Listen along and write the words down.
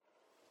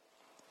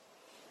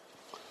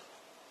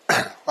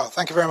Well,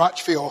 thank you very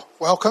much for your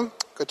welcome.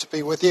 Good to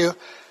be with you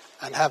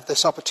and have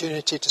this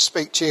opportunity to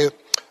speak to you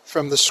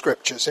from the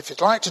Scriptures. If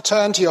you'd like to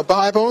turn to your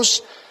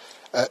Bibles,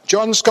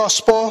 John's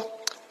Gospel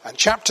and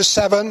chapter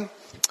 7,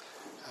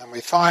 and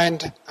we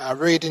find our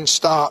reading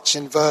starts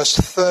in verse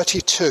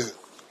 32.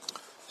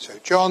 So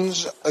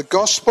John's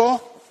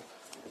Gospel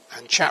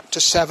and chapter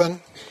 7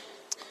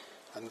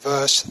 and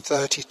verse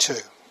 32.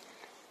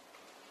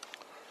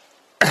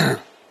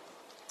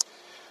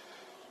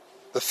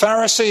 The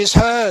Pharisees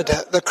heard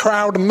the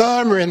crowd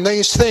murmuring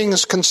these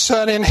things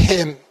concerning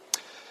him.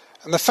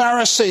 And the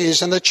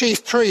Pharisees and the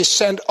chief priests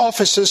sent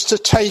officers to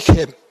take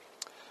him.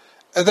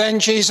 And then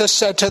Jesus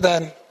said to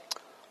them,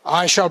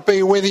 I shall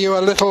be with you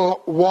a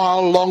little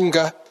while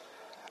longer,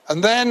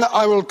 and then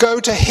I will go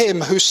to him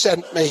who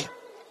sent me.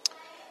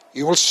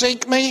 You will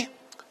seek me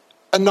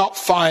and not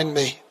find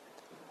me.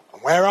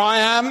 And where I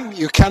am,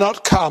 you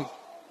cannot come.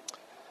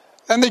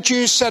 Then the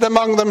Jews said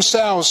among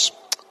themselves,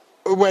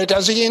 where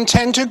does he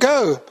intend to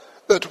go,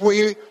 that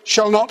we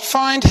shall not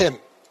find him?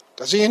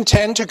 Does he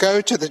intend to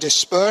go to the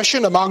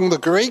dispersion among the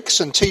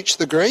Greeks and teach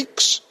the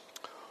Greeks?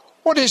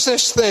 What is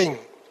this thing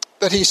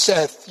that he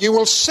saith, you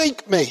will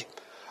seek me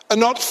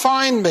and not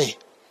find me,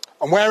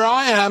 and where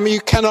I am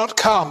you cannot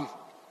come?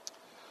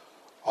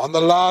 On the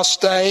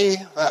last day,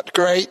 that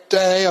great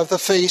day of the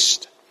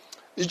feast,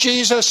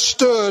 Jesus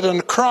stood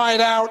and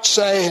cried out,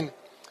 saying,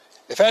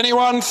 if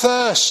anyone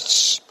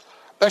thirsts,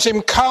 let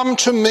him come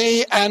to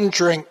me and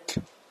drink.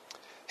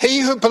 He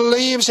who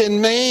believes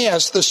in me,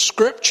 as the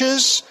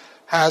Scriptures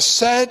has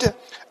said,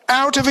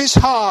 out of his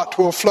heart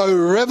will flow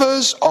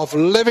rivers of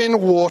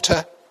living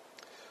water.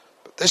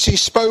 But this he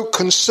spoke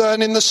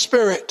concerning the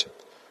Spirit,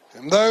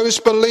 whom those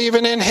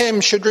believing in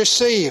him should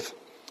receive.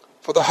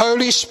 For the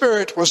Holy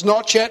Spirit was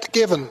not yet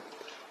given,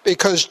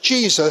 because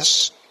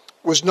Jesus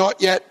was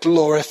not yet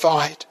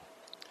glorified.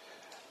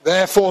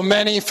 Therefore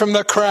many from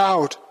the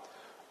crowd,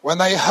 when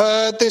they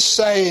heard this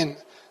saying,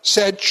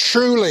 said,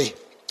 truly,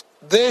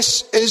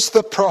 this is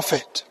the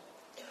prophet.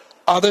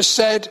 Others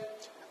said,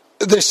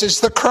 this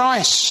is the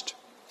Christ.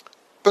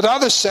 But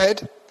others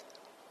said,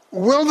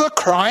 will the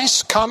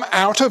Christ come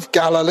out of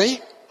Galilee?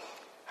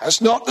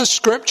 Has not the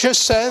Scripture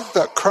said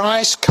that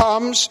Christ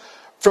comes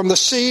from the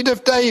seed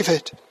of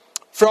David,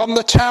 from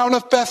the town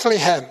of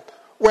Bethlehem,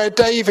 where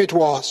David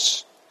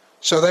was?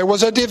 So there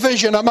was a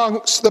division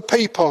amongst the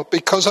people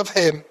because of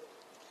him.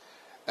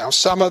 Now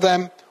some of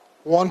them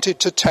wanted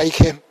to take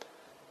him,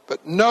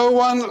 but no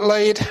one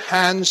laid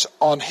hands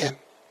on him.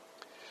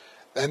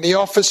 Then the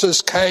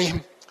officers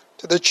came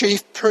to the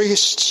chief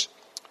priests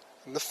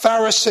and the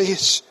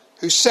Pharisees,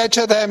 who said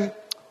to them,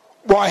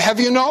 why have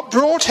you not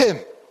brought him?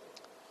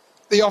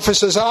 The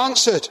officers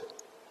answered,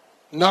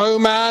 no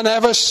man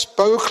ever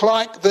spoke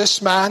like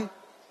this man.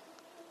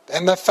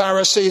 Then the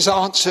Pharisees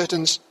answered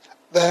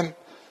them,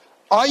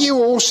 are you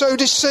also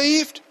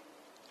deceived?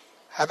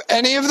 Have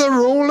any of the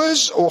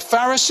rulers or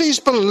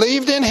Pharisees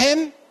believed in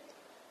him?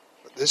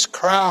 But this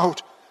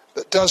crowd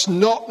that does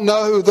not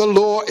know the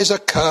law is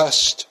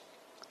accursed.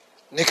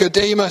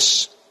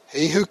 Nicodemus,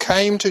 he who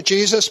came to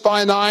Jesus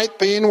by night,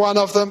 being one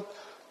of them,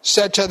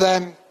 said to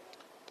them,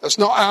 does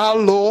not our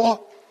law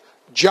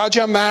judge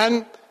a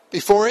man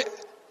before it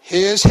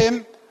hears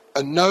him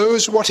and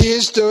knows what he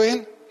is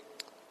doing?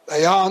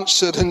 They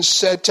answered and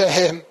said to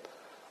him,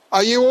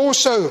 are you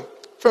also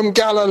from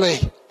Galilee?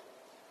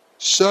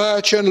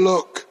 Search and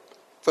look,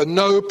 for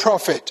no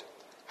prophet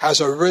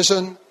has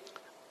arisen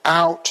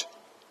out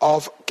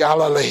of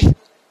Galilee.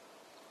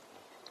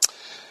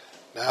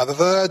 Now the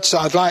words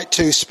I'd like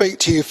to speak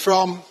to you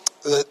from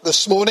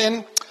this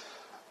morning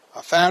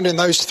are found in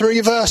those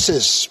three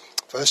verses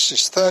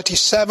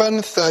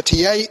 37,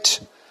 38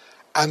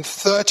 and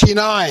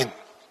 39.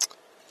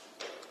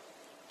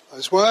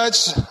 Those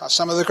words are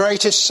some of the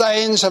greatest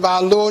sayings of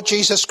our Lord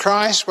Jesus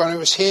Christ when he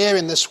was here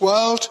in this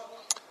world.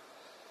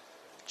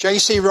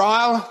 J.C.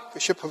 Ryle,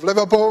 Bishop of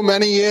Liverpool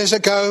many years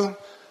ago,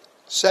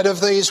 said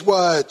of these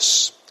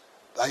words,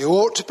 they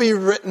ought to be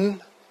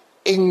written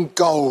in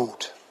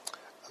gold.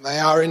 And they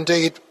are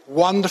indeed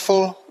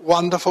wonderful,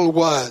 wonderful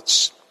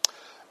words.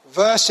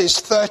 Verses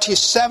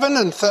 37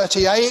 and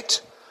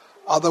 38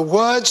 are the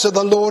words of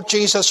the Lord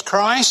Jesus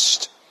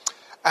Christ,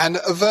 and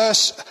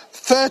verse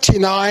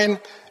 39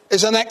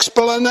 is an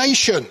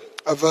explanation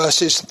of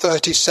verses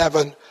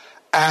 37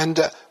 and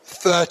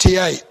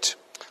 38.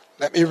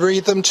 Let me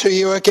read them to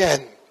you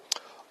again.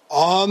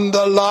 On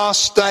the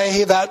last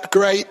day, that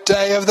great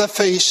day of the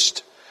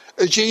feast,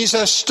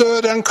 Jesus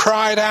stood and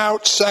cried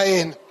out,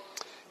 saying,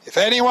 if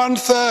anyone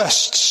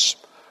thirsts,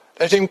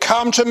 let him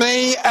come to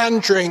me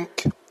and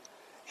drink.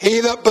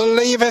 He that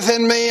believeth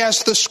in me,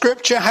 as the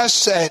Scripture has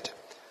said,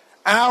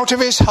 out of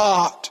his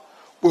heart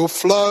will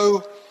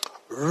flow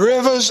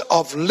rivers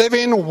of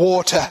living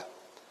water.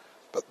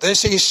 But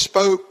this he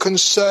spoke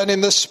concerning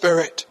the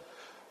Spirit,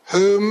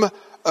 whom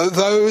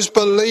those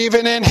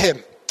believing in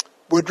him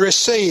would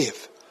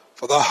receive.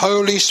 For the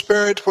Holy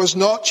Spirit was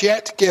not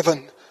yet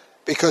given,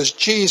 because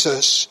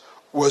Jesus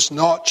was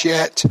not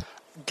yet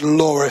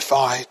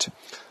glorified.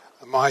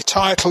 And my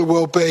title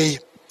will be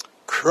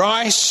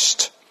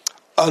Christ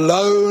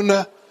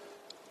alone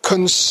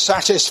can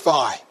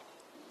satisfy.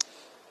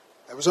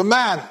 There was a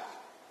man,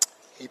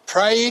 he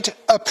prayed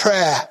a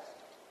prayer.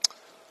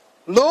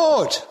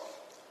 Lord,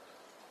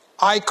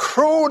 I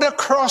crawled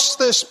across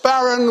this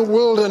barren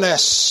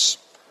wilderness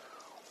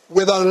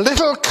with a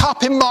little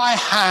cup in my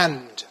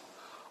hand,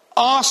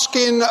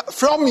 asking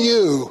from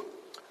you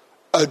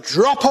a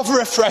drop of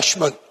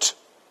refreshment.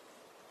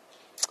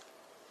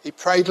 He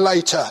prayed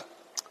later,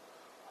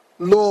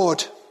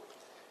 Lord,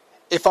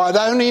 if I'd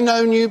only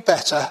known you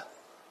better,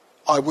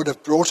 I would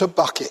have brought a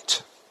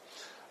bucket.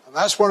 And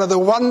that's one of the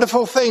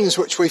wonderful things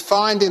which we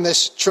find in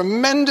this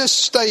tremendous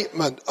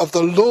statement of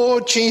the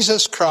Lord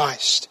Jesus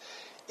Christ.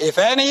 If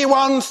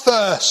anyone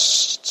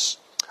thirsts,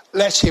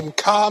 let him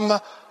come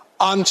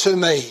unto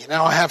me.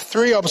 Now I have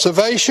 3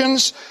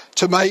 observations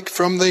to make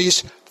from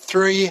these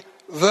 3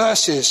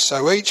 verses.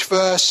 So each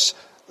verse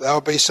there'll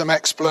be some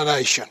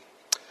explanation.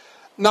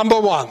 Number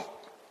 1.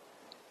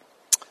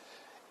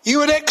 You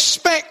would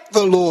expect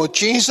the Lord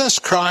Jesus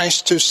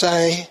Christ to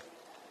say,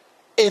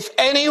 if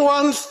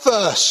anyone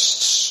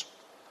thirsts,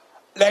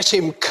 let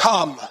him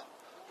come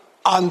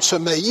unto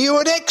me. You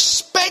would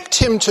expect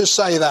him to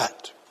say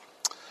that.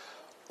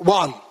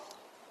 1.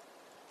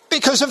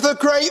 Because of the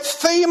great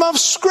theme of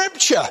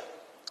Scripture.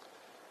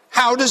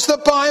 How does the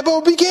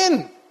Bible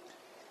begin?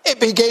 It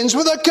begins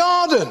with a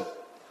garden.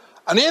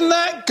 And in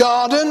that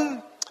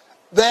garden,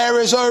 there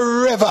is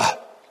a river.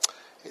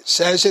 It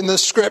says in the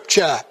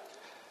Scripture,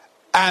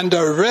 and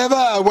a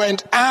river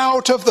went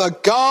out of the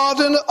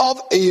Garden of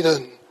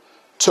Eden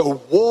to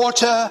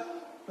water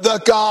the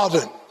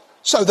garden.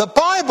 So the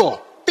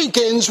Bible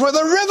begins with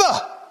a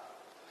river.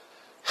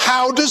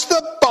 How does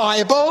the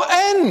Bible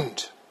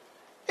end?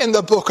 In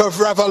the book of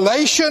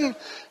Revelation,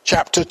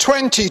 chapter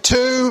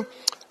 22,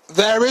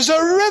 there is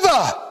a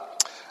river.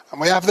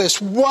 And we have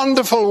this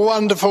wonderful,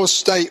 wonderful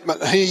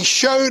statement. He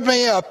showed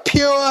me a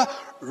pure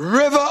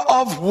river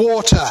of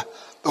water,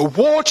 the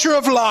water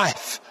of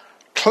life,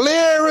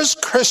 clear as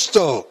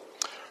crystal,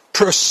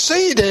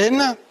 proceeding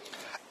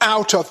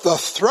out of the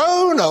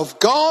throne of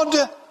God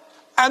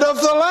and of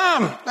the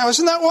Lamb. Now,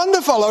 isn't that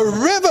wonderful? A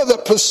river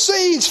that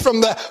proceeds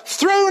from the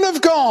throne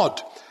of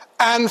God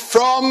and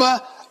from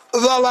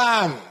the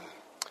Lamb.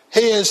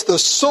 He is the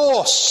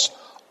source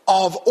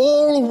of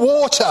all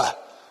water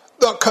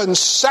that can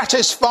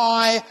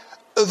satisfy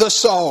the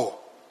soul.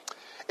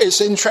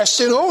 It's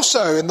interesting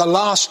also, in the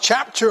last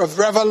chapter of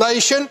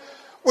Revelation,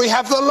 we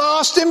have the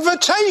last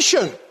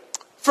invitation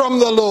from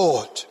the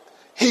Lord.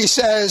 He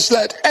says,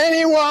 let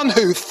anyone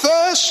who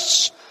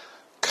thirsts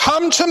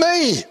come to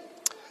me,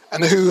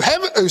 and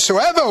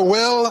whosoever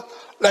will,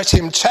 let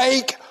him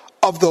take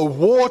of the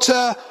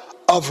water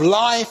of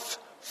life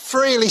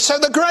freely. So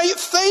the great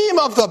theme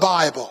of the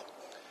Bible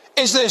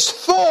is this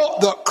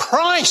thought that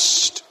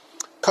Christ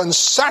can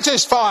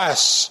satisfy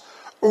us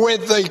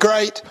with the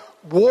great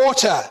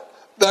water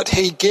that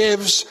he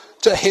gives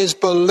to his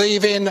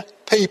believing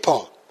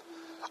people.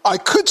 I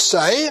could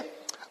say,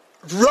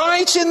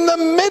 right in the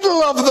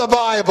middle of the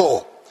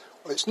Bible.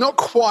 Well, it's not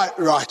quite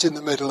right in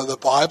the middle of the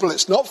Bible.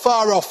 It's not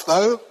far off,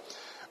 though.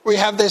 We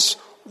have this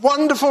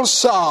wonderful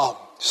psalm,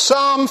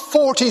 Psalm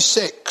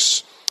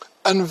 46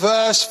 and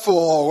verse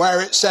 4,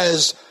 where it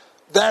says,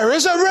 there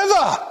is a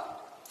river,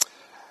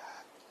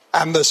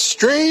 and the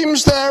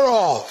streams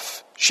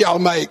thereof shall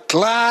make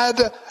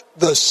glad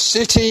the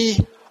city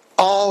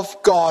of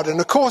God. And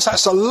of course,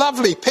 that's a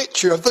lovely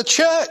picture of the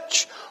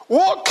church.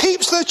 What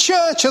keeps the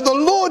church of the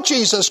Lord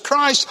Jesus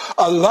Christ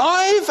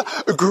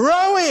alive,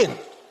 growing,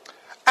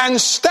 and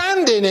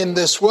standing in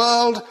this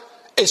world?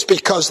 It's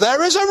because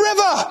there is a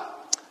river.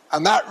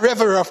 And that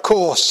river, of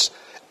course,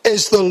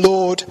 is the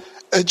Lord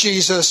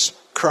Jesus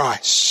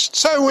Christ.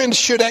 So we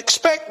should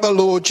expect the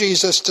Lord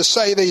Jesus to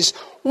say these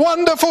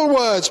wonderful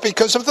words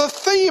because of the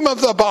theme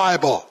of the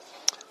Bible.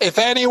 If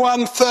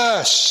anyone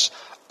thirsts,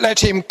 let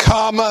him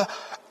come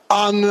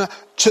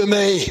unto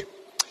me.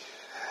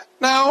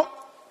 Now,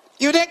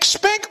 you'd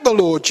expect the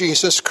Lord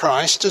Jesus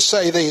Christ to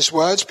say these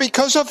words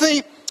because of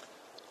the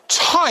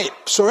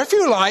types, or if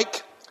you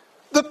like,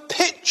 the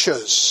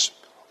pictures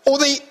or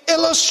the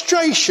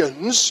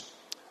illustrations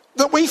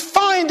that we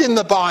find in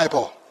the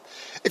Bible.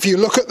 If you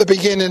look at the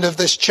beginning of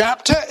this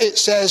chapter, it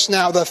says,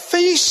 now the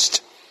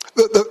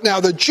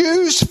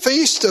Jews'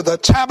 feast of the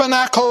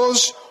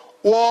tabernacles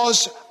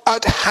was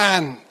at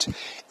hand.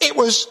 It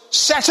was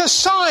set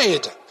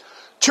aside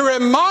to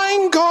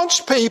remind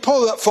God's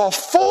people that for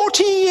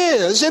 40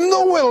 years in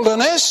the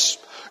wilderness,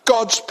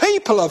 God's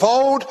people of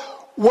old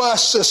were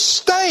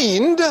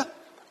sustained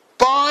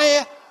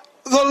by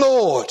the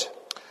Lord.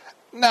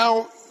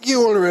 Now, you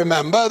will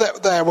remember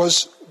that there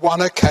was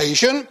one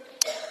occasion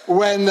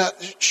when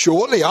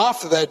shortly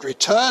after they'd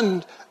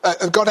returned,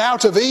 got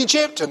out of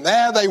Egypt, and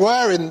there they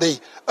were in the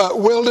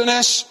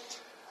wilderness,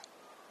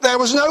 there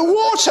was no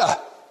water.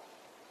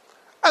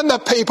 And the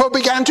people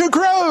began to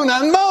groan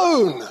and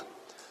moan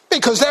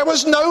because there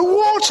was no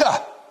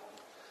water.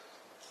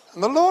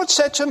 And the Lord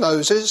said to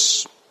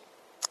Moses,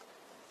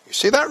 you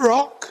see that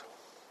rock?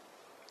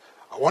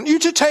 I want you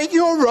to take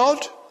your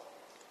rod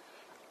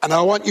and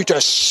I want you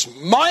to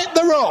smite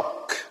the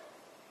rock.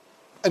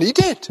 And he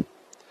did.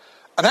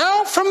 And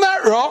out from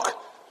that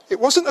rock, it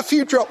wasn't a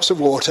few drops of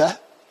water.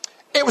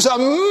 It was a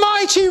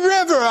mighty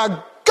river,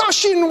 a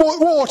gushing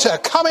water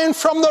coming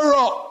from the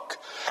rock.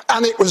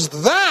 And it was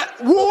that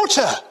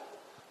water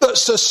that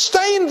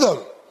sustained them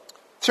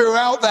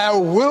throughout their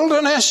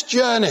wilderness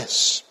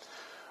journeys.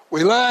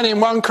 We learn in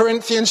 1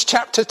 Corinthians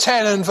chapter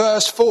 10 and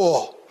verse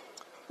 4,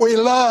 we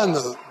learn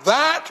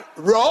that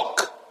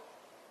rock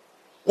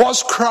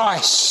was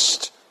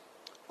Christ.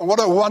 And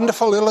what a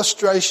wonderful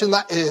illustration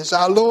that is.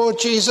 Our Lord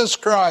Jesus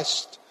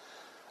Christ,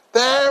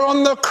 there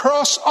on the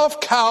cross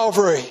of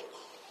Calvary,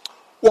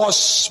 was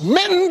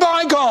smitten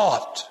by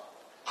God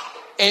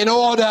in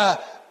order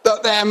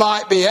that there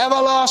might be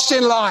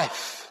everlasting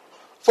life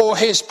for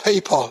his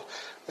people.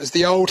 As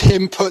the old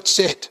hymn puts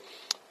it,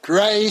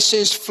 grace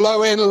is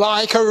flowing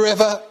like a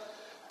river.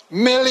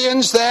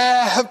 Millions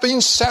there have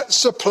been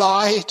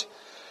supplied.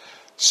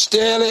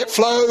 Still it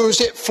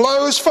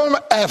flows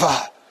forever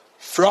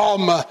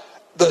from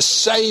the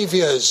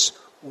Saviour's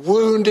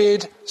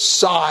wounded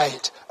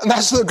side. And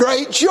that's the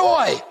great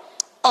joy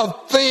of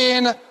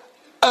being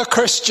a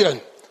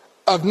Christian,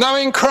 of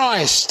knowing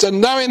Christ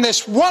and knowing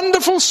this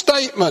wonderful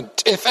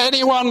statement, if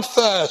anyone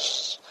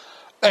thirsts,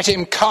 let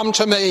him come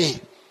to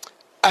me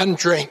and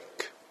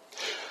drink.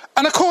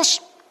 And of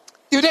course,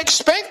 you'd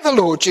expect the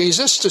Lord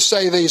Jesus to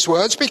say these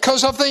words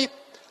because of the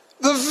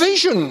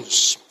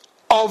visions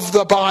of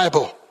the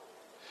Bible.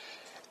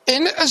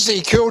 In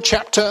Ezekiel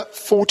chapter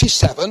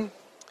 47,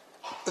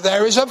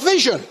 there is a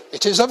vision.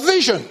 It is a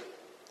vision.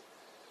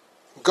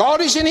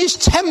 God is in his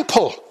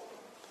temple.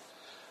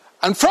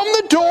 And from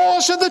the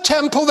doors of the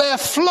temple there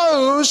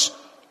flows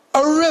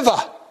a river.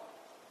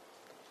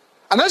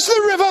 And as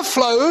the river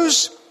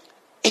flows,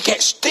 it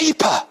gets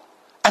deeper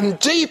and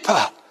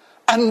deeper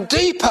and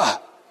deeper.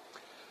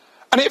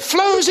 And it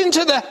flows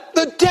into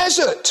the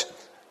desert.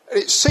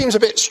 It seems a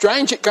bit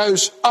strange. It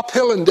goes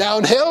uphill and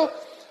downhill.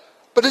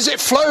 But as it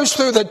flows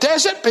through the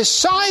desert,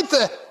 beside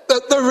the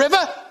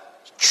river,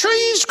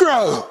 trees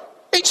grow.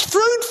 It's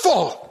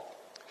fruitful.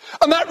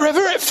 And that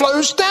river, it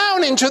flows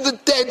down into the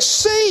Dead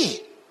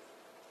Sea.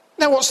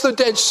 Now, what's the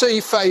Dead Sea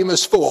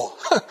famous for?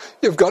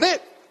 You've got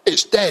it.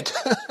 It's dead.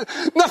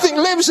 Nothing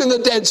lives in the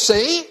Dead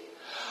Sea.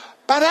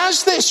 But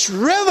as this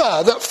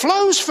river that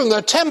flows from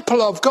the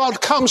temple of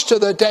God comes to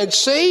the Dead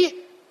Sea,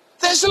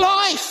 there's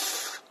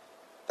life.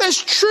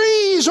 There's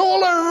trees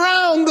all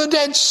around the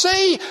Dead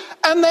Sea,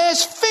 and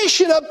there's fish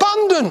in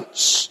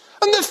abundance.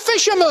 And the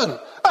fishermen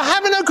are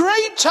having a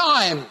great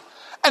time.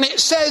 And it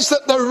says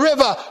that the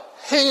river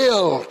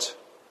healed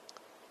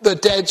the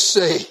Dead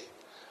Sea.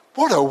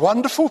 What a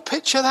wonderful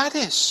picture that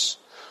is.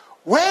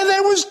 Where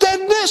there was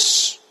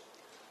deadness,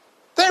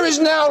 there is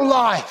now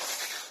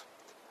life.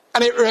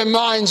 And it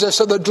reminds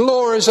us of the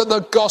glories of the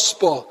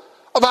gospel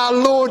of our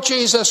Lord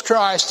Jesus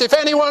Christ. If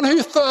anyone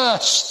who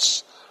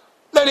thirsts,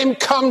 let him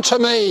come to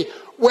me.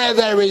 Where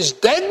there is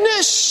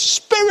deadness,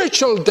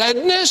 spiritual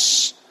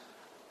deadness,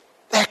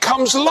 there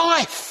comes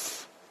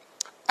life.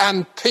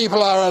 And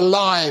people are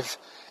alive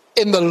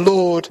in the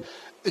Lord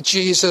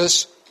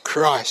Jesus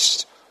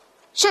Christ.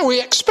 So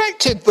we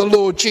expected the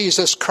Lord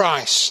Jesus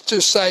Christ to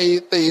say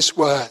these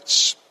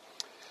words.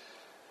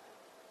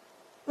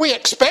 We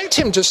expect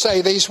him to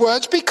say these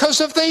words because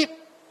of the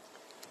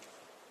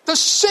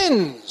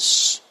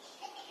sins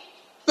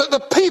that the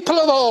people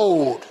of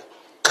old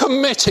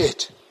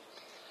committed.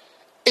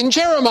 In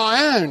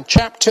Jeremiah, in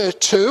chapter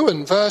 2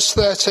 and verse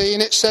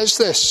 13, it says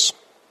this: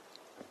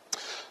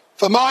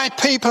 "For my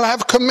people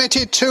have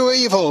committed two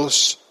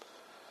evils.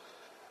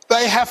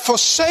 They have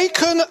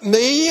forsaken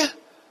me,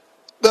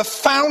 the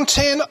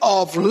fountain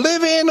of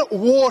living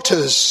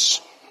waters,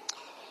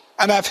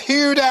 and have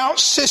hewed out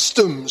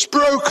systems,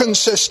 broken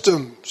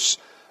systems,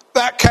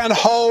 that can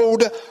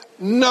hold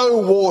no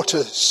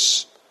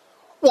waters."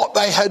 What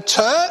they had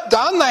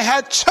done, they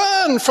had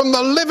turned from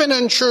the living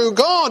and true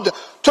God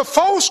to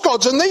false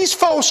gods. And these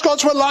false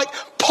gods were like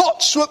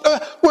pots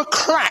that were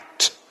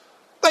cracked.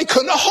 They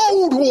couldn't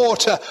hold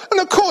water. And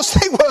of course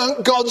they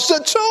weren't gods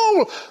at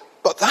all.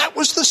 But that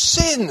was the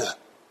sin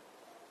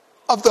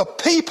of the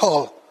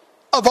people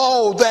of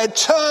old. They'd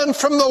turned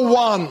from the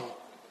one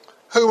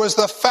who was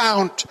the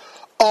fount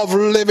of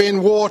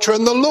living water.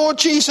 And the Lord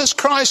Jesus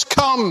Christ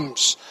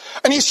comes,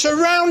 and he's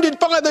surrounded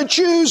by the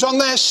Jews on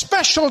their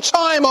special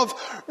time of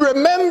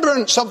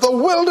remembrance of the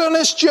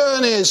wilderness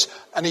journeys.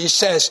 And he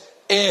says,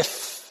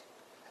 if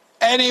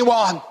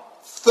anyone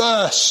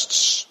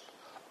thirsts,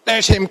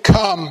 let him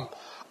come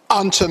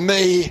unto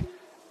me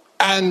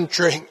and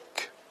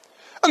drink.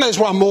 And there's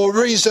one more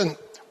reason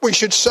we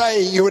should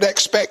say you would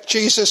expect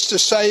Jesus to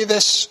say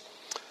this: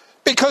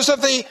 because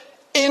of the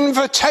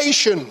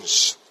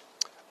invitations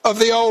of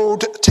the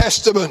Old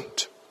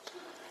Testament.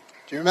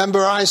 Do you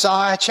remember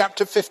Isaiah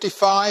chapter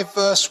 55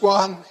 verse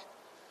 1?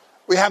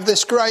 We have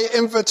this great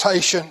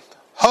invitation.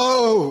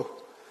 Ho,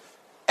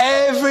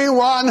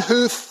 everyone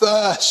who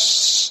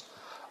thirsts,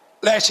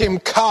 let him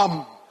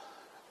come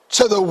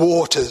to the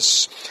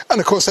waters. And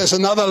of course there's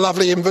another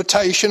lovely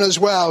invitation as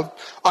well.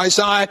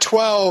 Isaiah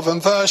 12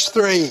 and verse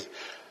 3.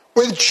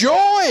 With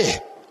joy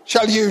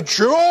shall you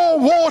draw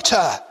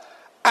water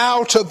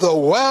out of the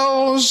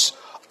wells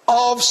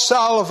of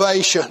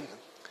salvation.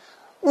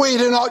 We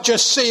do not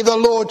just see the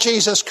Lord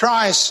Jesus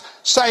Christ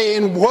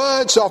saying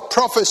words of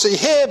prophecy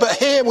here, but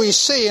here we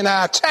see in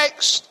our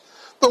text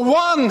the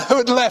one who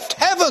had left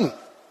heaven,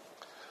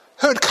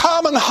 who had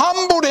come and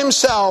humbled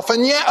himself,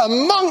 and yet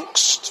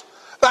amongst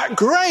that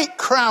great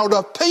crowd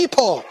of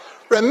people,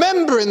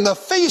 remembering the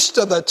Feast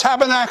of the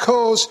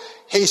Tabernacles,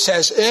 he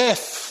says,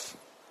 if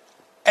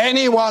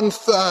anyone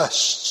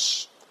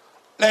thirsts,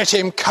 let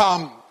him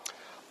come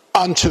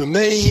unto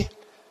me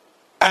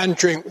and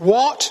drink.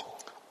 What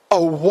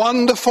a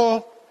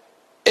wonderful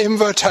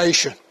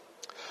invitation.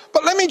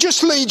 But let me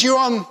just lead you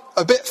on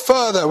a bit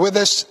further with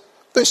this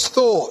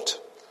thought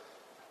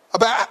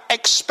about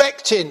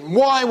expecting,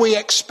 why we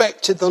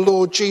expected the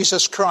Lord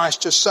Jesus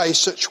Christ to say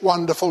such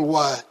wonderful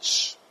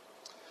words.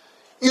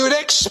 You would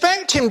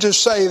expect him to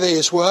say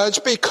these words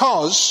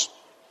because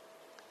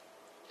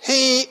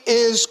he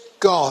is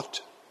God.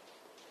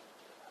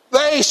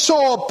 They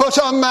saw but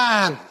a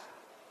man.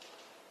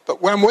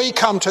 But when we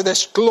come to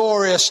this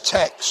glorious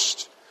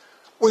text,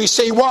 we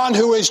see one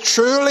who is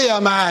truly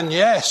a man,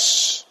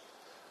 yes,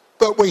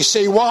 but we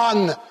see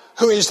one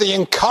who is the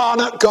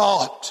incarnate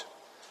God.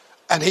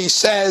 And he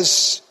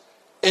says,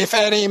 if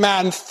any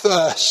man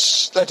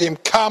thirsts, let him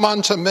come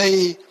unto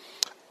me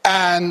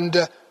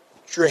and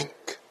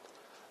drink.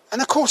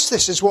 And of course,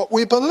 this is what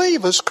we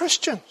believe as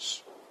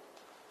Christians.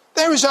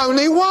 There is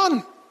only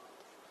one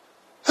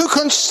who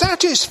can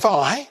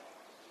satisfy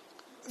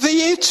the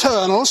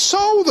eternal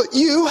soul that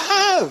you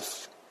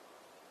have.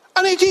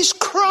 And it is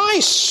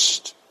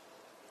Christ.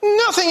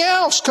 Nothing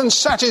else can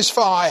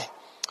satisfy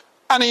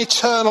an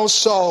eternal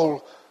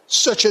soul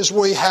such as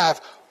we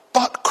have,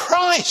 but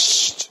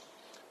Christ,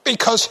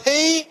 because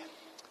he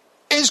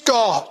is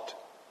God.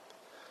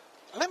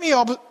 Let me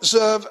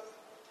observe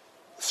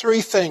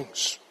three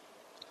things.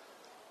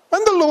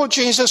 When the Lord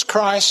Jesus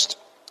Christ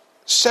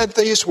said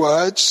these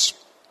words,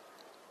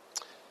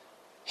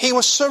 he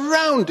was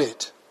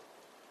surrounded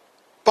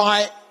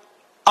by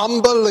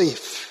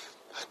unbelief.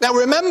 Now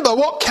remember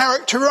what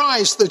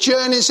characterized the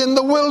journeys in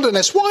the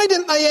wilderness. Why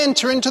didn't they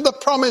enter into the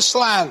promised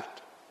land?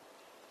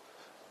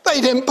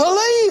 They didn't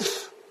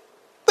believe.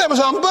 There was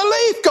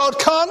unbelief. God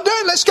can't do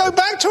it. Let's go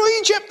back to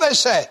Egypt, they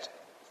said.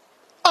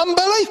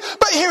 Unbelief.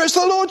 But here is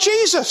the Lord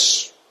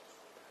Jesus.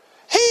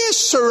 He is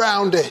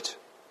surrounded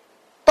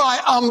by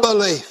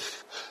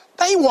unbelief.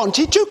 They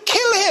wanted to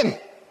kill him.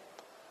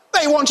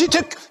 They wanted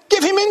to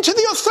give him into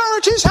the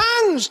authorities'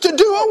 hands, to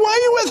do away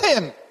with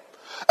him.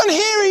 And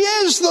here he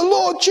is, the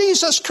Lord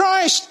Jesus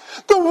Christ,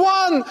 the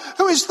one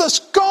who is the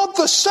God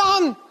the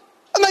Son,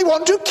 and they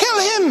want to kill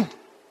him.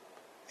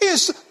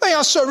 They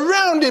are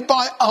surrounded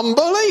by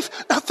unbelief.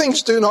 Now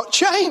things do not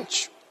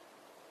change.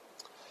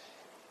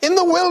 In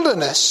the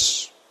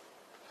wilderness,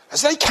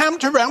 as they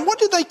camped around, what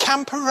did they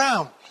camp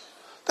around?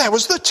 There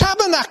was the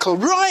tabernacle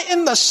right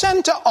in the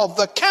center of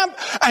the camp,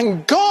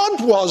 and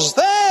God was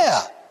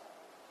there.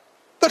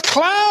 The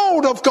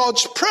cloud of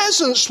God's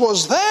presence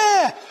was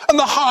there, and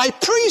the high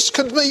priest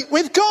could meet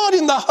with God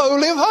in the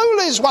Holy of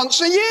Holies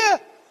once a year.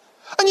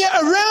 And yet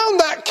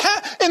around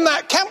in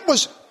that camp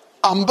was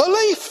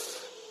unbelief.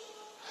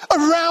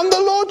 Around the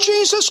Lord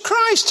Jesus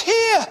Christ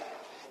here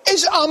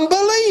is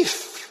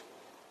unbelief.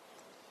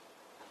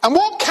 And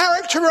what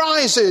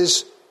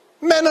characterizes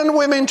men and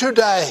women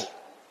today?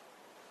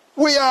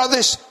 We are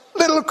this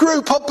little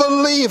group of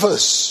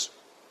believers,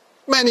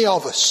 many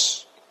of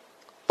us.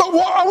 But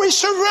what are we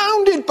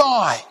surrounded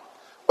by?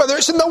 Whether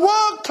it's in the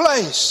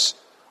workplace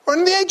or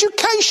in the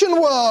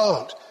education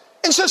world,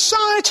 in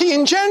society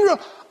in general,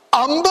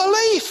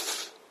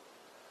 unbelief.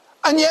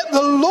 And yet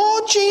the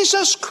Lord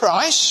Jesus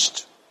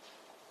Christ,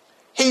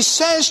 he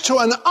says to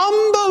an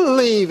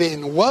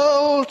unbelieving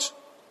world,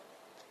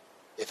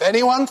 if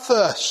anyone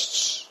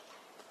thirsts,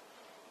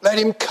 let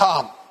him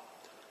come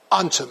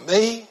unto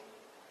me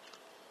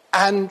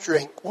and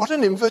drink. What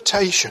an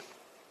invitation.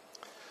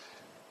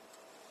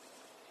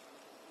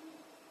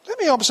 Let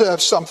me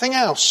observe something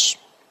else.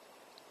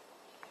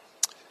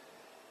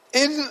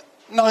 In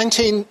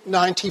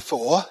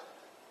 1994,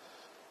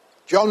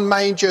 John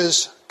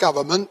Major's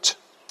government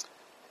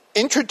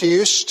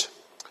introduced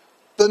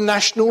the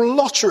National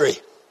Lottery.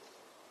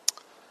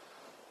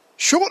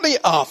 Shortly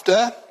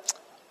after,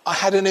 I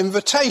had an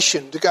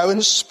invitation to go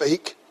and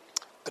speak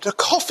at a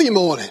coffee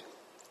morning.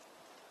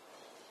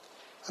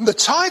 And the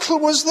title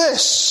was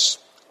this.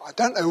 I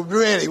don't know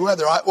really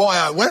why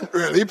I went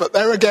really, but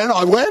there again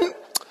I went.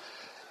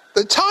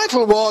 The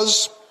title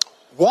was,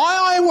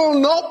 Why I Will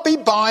Not Be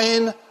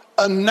Buying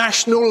a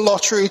National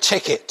Lottery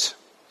Ticket.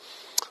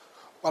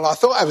 Well, I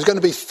thought I was going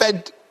to be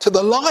fed to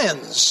the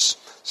lions.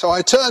 So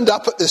I turned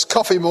up at this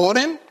coffee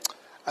morning,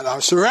 and I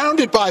was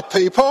surrounded by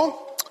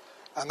people,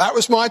 and that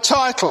was my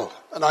title.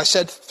 And I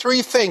said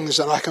three things,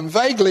 and I can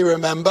vaguely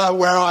remember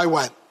where I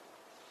went.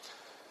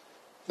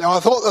 Now, I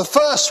thought the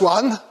first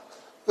one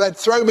they'd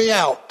throw me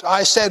out.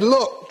 I said,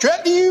 look,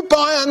 directly you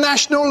buy a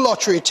national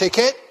lottery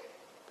ticket,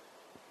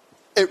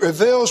 it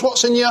reveals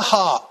what's in your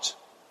heart.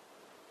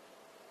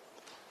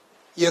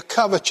 You're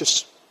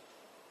covetous.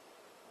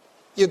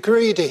 You're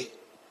greedy.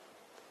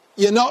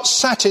 You're not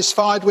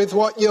satisfied with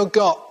what you've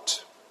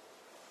got.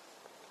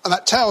 And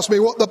that tells me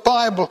what the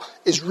Bible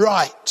is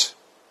right.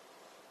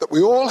 That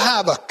we all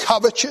have a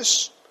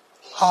covetous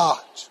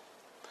heart.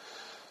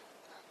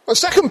 The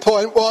second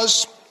point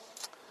was,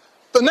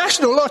 the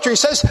National Lottery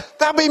says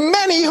there'll be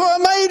many who are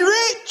made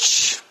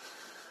rich.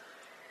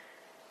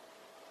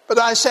 But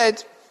I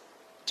said,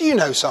 do you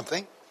know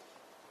something?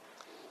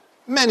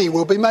 Many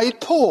will be made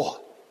poor.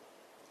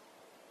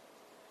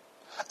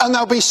 And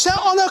they'll be set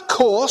on a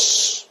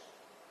course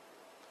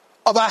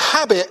of a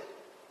habit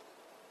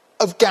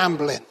of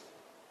gambling.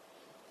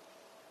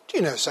 Do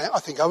you know something? I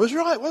think I was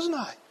right, wasn't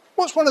I?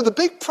 What's one of the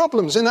big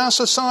problems in our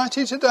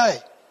society today?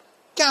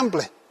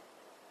 Gambling.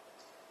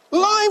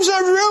 Lives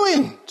are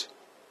ruined.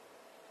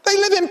 They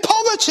live in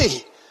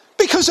poverty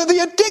because of the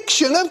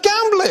addiction of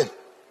gambling.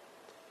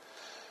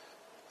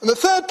 And the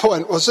third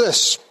point was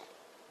this.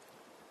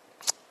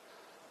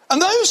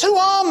 And those who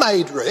are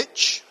made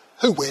rich,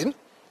 who win,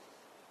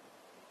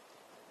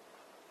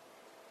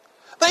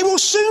 they will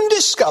soon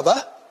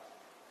discover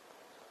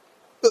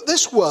that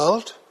this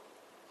world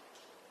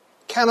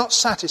cannot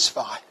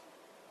satisfy.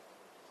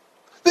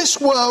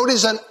 This world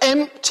is an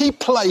empty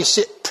place.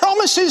 It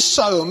promises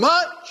so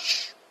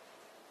much,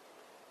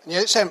 and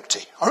yet it's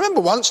empty. I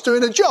remember once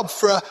doing a job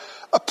for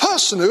a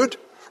person who had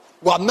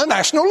won the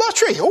National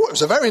Lottery. Oh, it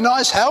was a very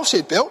nice house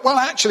he'd built. Well,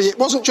 actually, it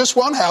wasn't just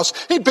one house.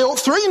 He'd built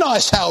 3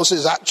 nice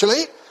houses,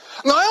 actually.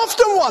 And I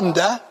often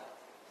wonder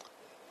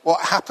what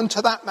happened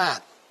to that man.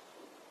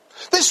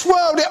 This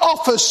world, it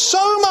offers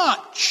so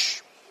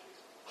much,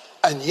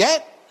 and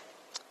yet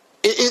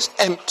it is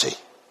empty.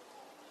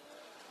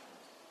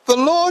 The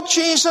Lord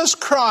Jesus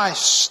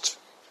Christ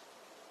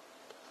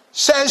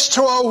says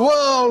to a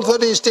world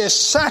that is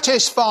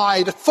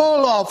dissatisfied,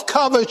 full of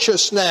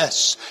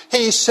covetousness,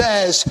 he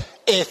says,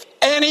 if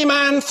any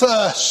man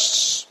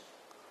thirsts,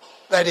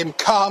 let him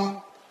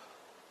come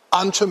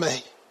unto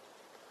me.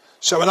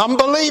 So an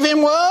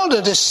unbelieving world,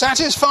 a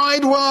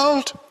dissatisfied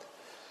world.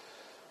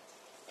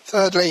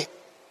 Thirdly,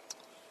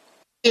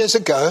 years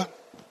ago,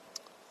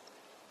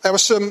 there were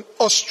some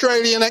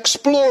Australian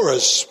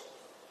explorers,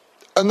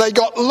 and they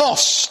got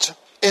lost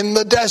in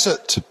the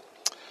desert.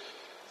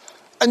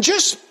 And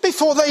just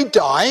before they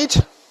died,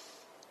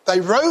 they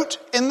wrote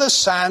in the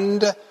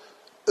sand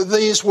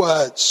these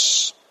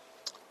words: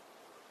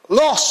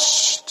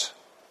 lost,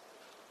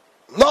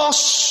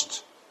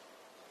 lost,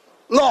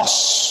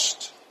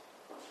 lost,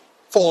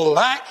 for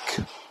lack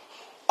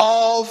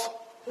of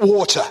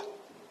water.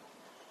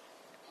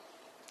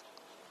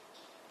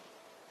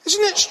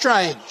 Isn't it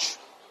strange?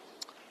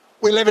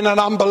 We live in an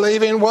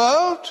unbelieving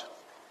world.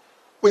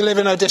 We live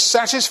in a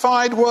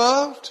dissatisfied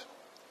world.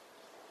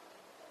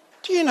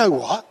 Do you know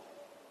what?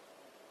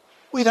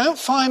 We don't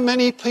find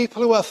many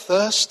people who are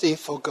thirsty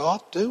for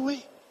God, do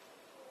we?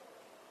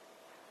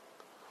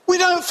 We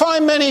don't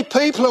find many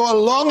people who are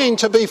longing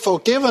to be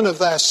forgiven of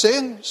their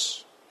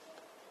sins.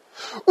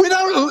 We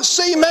don't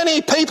see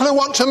many people who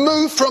want to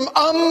move from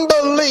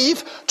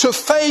unbelief to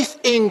faith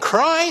in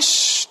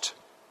Christ.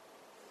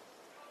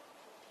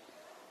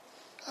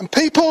 And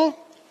people,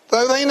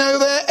 though they know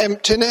their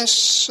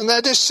emptiness and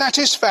their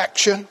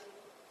dissatisfaction,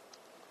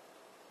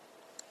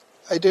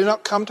 they do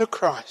not come to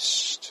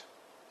Christ.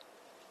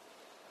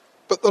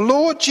 But the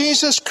Lord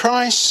Jesus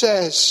Christ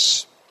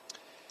says,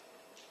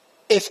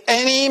 if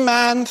any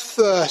man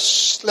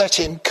thirst, let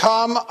him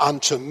come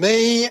unto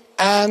me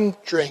and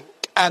drink.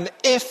 And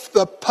if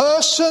the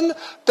person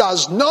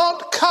does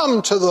not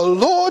come to the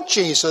Lord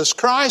Jesus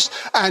Christ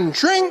and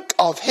drink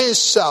of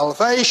his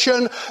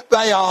salvation,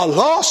 they are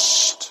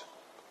lost,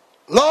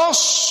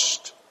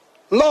 lost,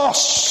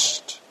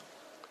 lost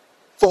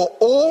for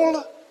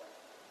all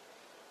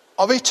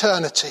of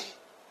eternity.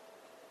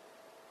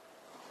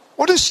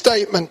 What a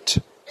statement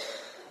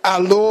our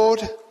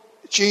Lord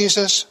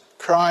Jesus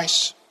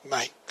Christ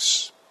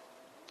makes.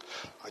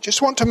 I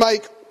just want to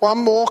make one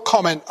more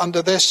comment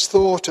under this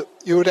thought.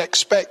 You would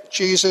expect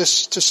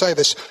Jesus to say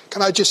this.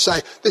 Can I just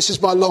say, this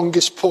is my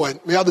longest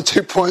point. My other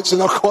 2 points are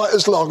not quite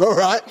as long, all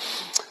right?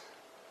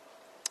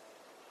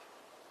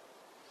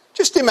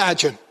 Just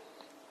imagine.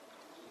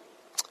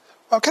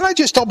 Well, can I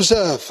just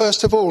observe,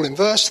 first of all, in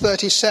verse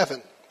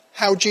 37,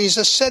 how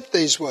Jesus said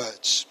these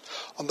words.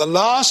 On the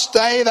last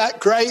day, that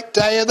great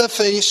day of the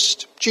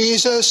feast,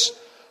 Jesus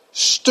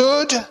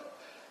stood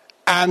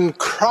and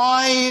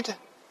cried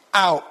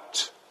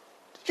out.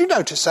 Did you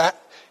notice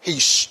that? He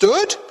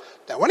stood.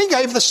 Now, when he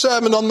gave the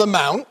Sermon on the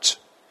Mount,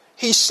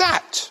 he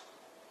sat.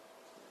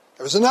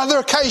 There was another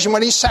occasion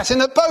when he sat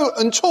in a boat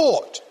and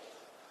taught.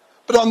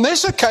 But on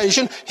this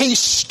occasion, he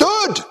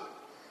stood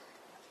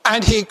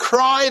and he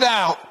cried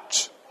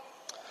out.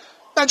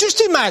 Now,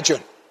 just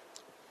imagine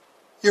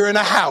you're in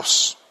a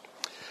house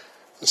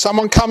and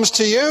someone comes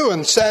to you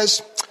and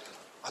says,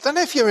 I don't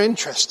know if you're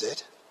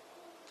interested,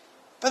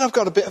 but I've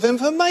got a bit of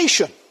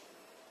information.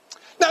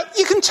 Now,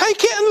 you can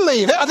take it and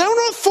leave it. I don't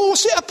want to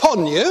force it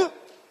upon you.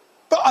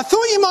 But I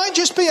thought you might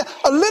just be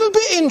a little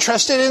bit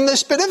interested in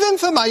this bit of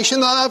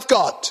information that I've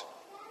got.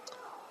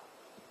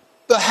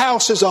 The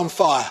house is on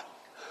fire.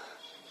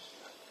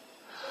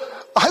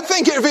 I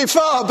think it would be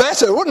far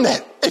better, wouldn't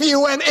it, if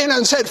you went in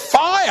and said,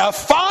 fire,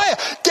 fire,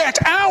 get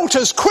out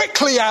as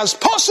quickly as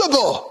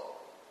possible.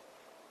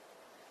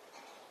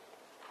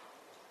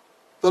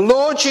 The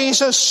Lord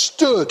Jesus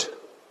stood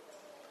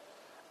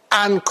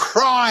and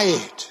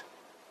cried,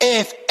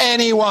 if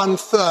anyone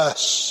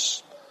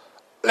thirsts,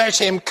 let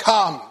him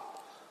come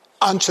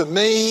unto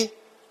me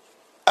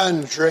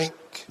and drink.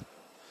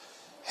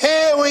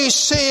 Here we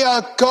see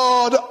a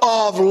God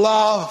of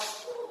love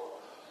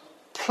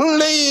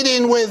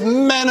pleading with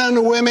men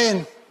and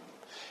women.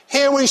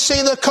 Here we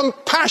see the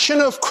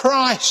compassion of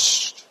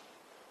Christ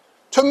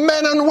to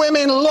men and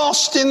women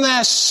lost in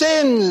their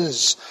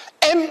sins,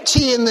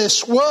 empty in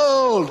this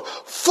world,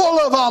 full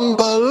of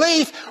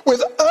unbelief,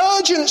 with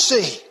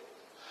urgency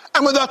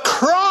and with a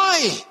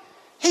cry.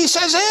 He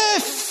says,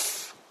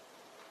 if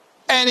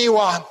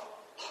anyone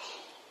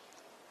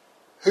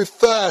who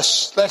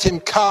thirsts, let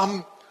him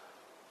come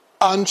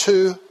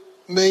unto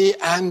me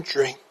and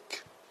drink.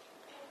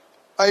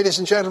 Ladies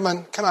and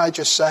gentlemen, can I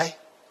just say,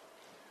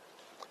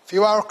 if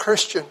you are a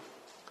Christian,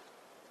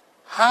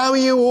 how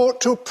you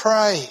ought to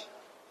pray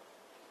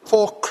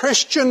for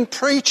Christian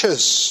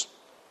preachers,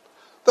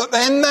 that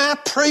in their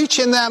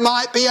preaching there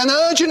might be an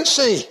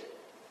urgency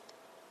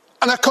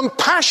and a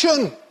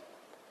compassion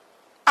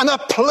and a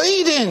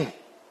pleading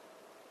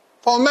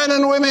for men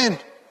and women,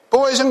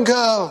 boys and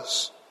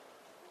girls,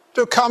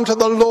 to come to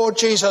the Lord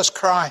Jesus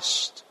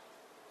Christ.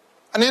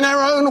 And in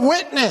our own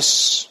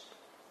witness,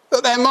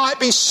 that there might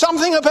be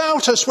something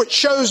about us which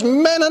shows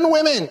men and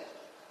women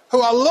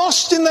who are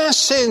lost in their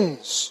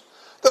sins,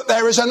 that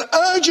there is an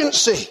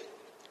urgency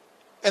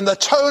in the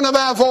tone of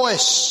our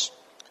voice,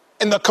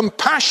 in the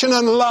compassion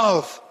and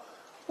love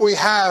we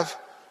have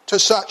to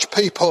such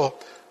people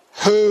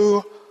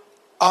who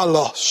are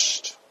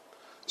lost.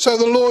 So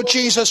the Lord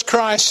Jesus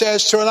Christ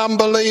says to an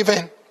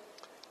unbelieving,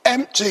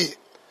 empty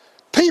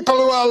people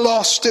who are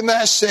lost in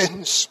their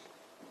sins,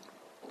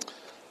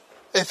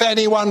 if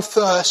anyone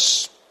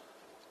thirsts,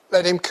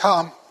 let him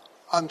come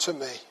unto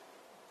me.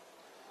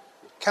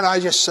 Can I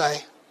just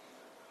say,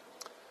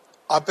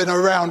 I've been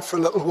around for a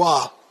little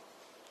while,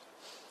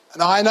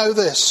 and I know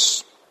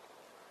this.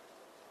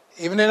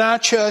 Even in our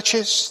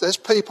churches, there's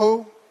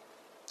people,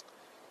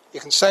 you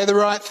can say the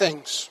right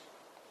things.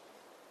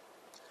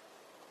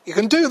 You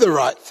can do the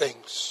right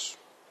things.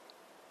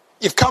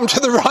 You've come to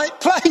the right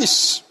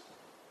place.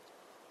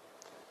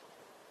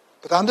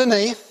 But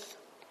underneath,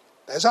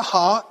 there's a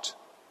heart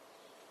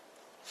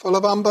full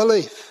of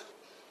unbelief.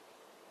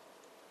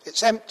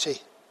 It's empty.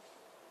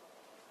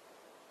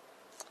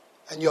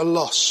 And you're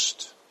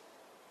lost.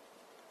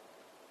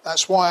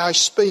 That's why I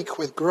speak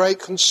with great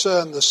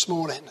concern this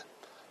morning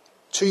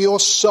to your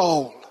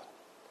soul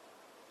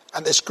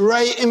and this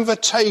great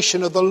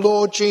invitation of the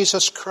Lord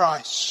Jesus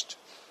Christ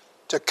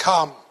to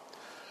come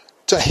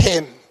to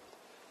him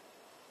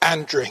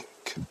and drink.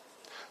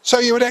 So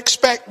you would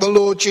expect the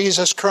Lord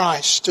Jesus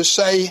Christ to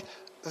say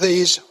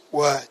these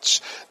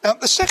words. Now,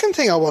 the second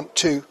thing I want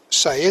to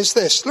say is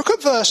this. Look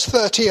at verse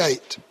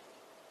 38.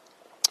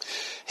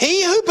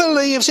 He who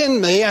believes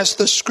in me, as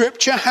the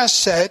scripture has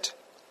said,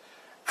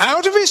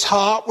 out of his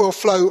heart will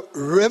flow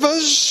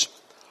rivers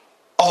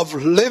of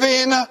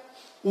living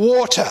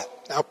water.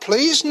 Now,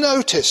 please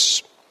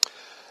notice,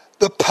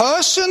 the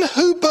person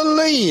who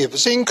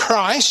believes in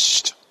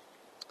Christ,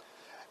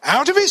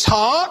 out of his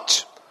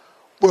heart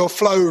will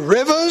flow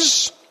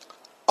rivers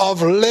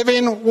of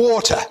living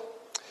water.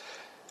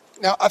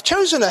 Now, I've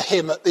chosen a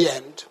hymn at the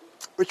end,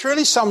 which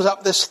really sums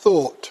up this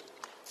thought.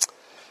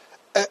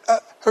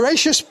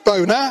 Horatius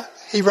Bonar,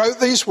 he wrote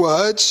these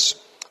words,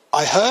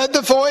 I heard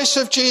the voice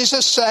of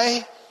Jesus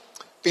say,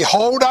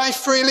 behold, I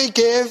freely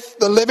give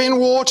the living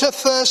water,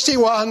 thirsty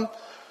one,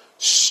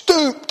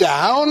 stoop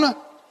down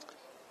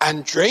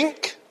and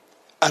drink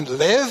and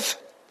live.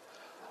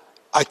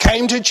 I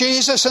came to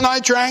Jesus and I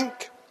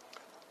drank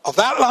of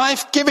that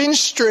life-giving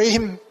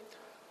stream.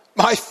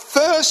 My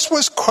thirst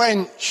was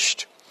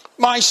quenched,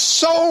 my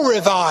soul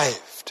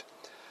revived,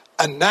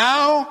 and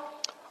now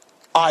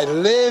I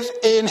live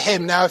in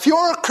him. Now, if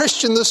you're a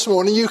Christian this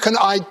morning, you can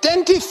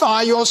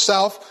identify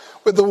yourself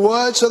with the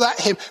words of that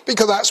hymn,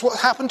 because that's what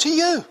happened to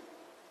you.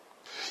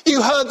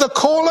 You heard the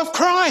call of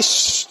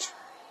Christ,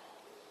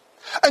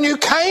 and you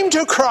came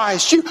to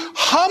Christ. You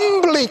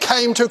humbly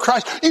came to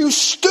Christ. You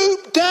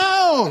stooped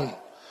down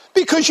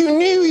because you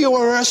knew you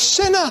were a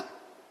sinner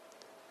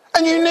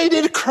and you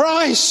needed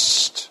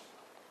Christ.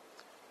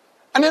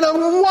 And in a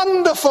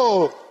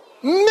wonderful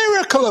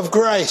miracle of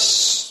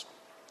grace,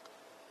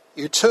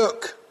 you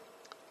took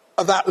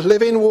of that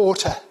living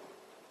water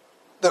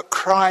that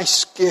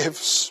Christ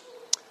gives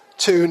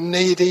to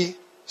needy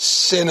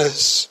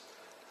sinners.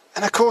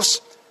 And of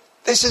course,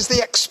 this is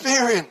the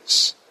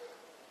experience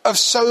of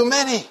so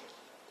many.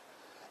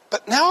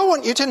 But now I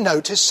want you to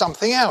notice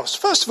something else.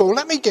 First of all,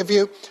 let me give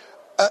you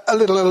a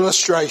little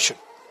illustration.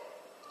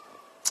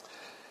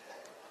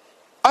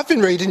 I've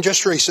been reading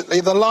just recently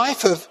the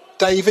life of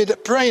David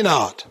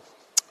Brainerd.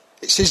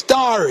 It's his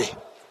diary.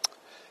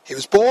 He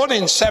was born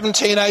in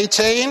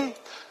 1718,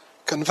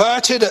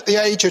 converted at the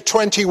age of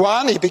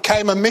 21. He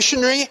became a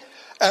missionary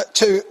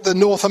to the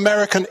North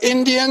American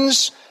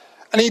Indians,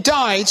 and he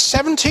died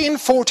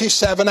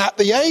 1747 at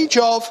the age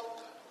of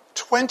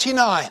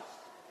 29.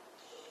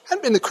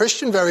 Hadn't been a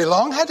Christian very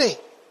long, had he?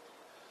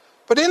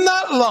 But in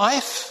that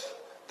life,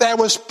 there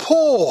was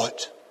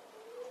poured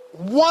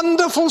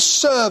wonderful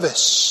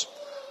service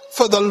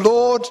for the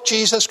Lord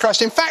Jesus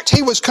Christ. In fact,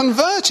 he was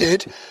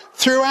converted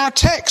through our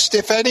text.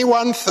 If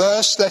anyone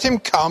thirsts, let him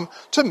come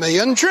to me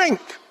and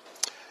drink.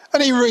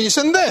 And he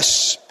reasoned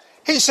this.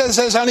 He says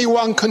there's only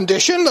one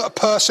condition that a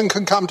person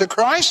can come to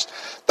Christ.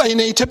 They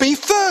need to be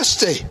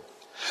thirsty.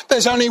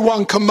 There's only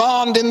one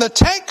command in the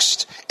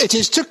text. It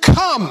is to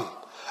come.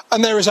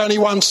 And there is only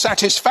one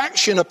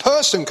satisfaction a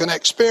person can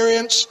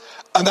experience,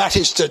 and that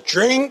is to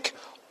drink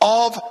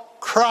of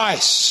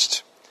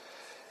Christ.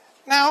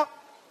 Now,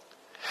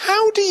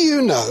 how do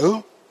you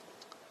know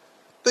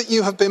that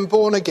you have been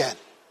born again?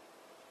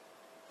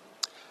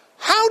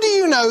 How do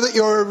you know that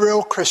you're a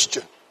real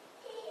Christian?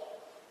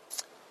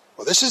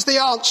 Well, this is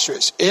the answer.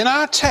 It's in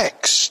our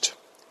text.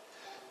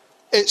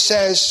 It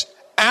says,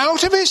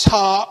 out of his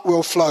heart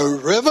will flow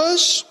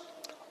rivers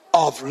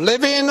of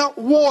living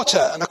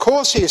water. And of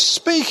course, he is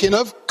speaking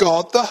of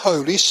God, the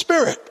Holy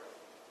Spirit.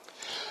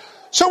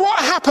 So what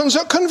happens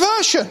at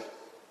conversion?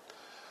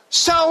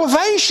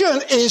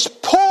 Salvation is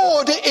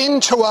poured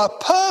into a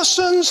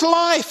person's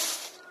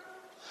life.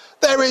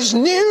 There is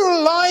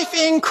new life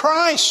in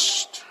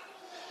Christ.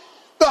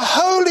 The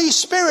Holy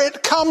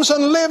Spirit comes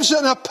and lives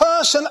in a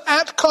person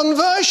at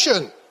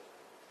conversion.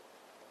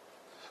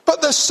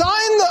 But the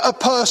sign that a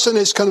person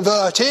is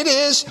converted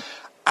is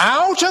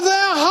out of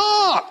their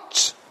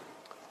heart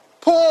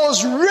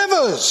pours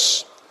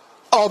rivers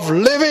of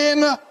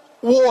living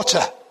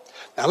water.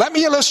 Now let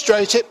me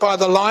illustrate it by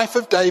the life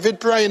of David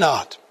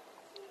Brainerd.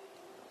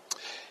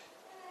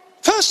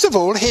 First of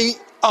all, he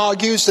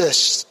argues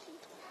this.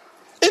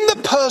 In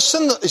the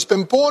person that has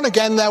been born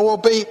again, there will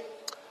be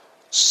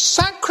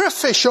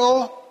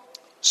sacrificial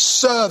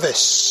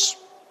service.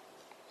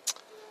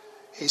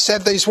 He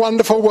said these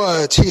wonderful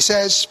words. He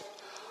says,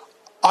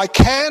 I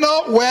care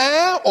not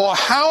where or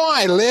how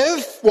I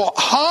live, what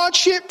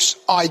hardships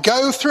I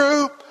go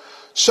through,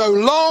 so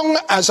long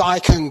as I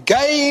can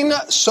gain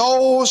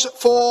souls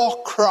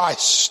for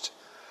Christ.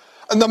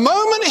 And the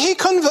moment he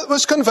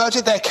was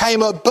converted, there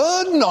came a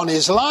burden on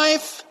his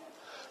life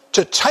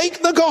to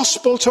take the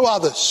gospel to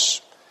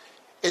others.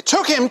 It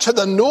took him to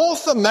the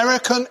North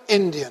American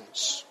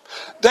Indians.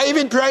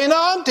 David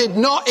Brainerd did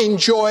not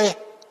enjoy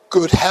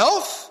good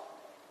health.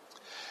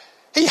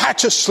 He had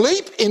to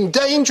sleep in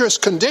dangerous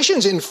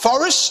conditions in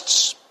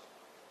forests.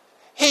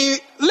 He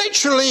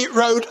literally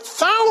rode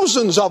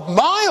thousands of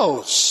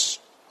miles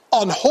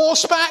on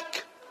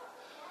horseback,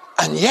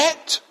 and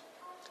yet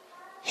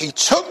he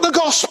took the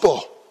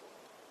gospel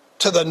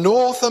to the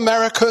North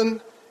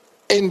American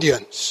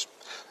Indians.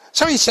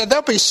 So he said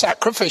there'll be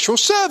sacrificial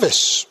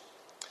service.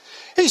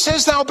 He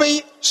says there'll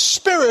be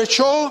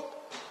spiritual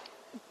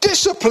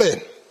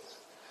discipline.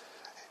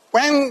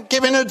 When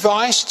giving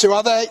advice to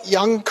other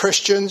young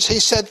Christians, he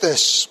said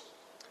this: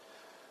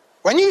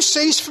 when you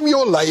cease from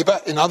your labour,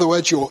 in other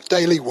words, your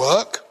daily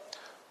work,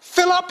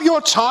 fill up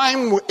your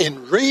time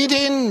in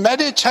reading,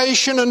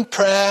 meditation and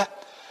prayer.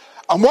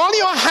 And while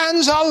your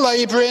hands are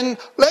labouring,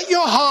 let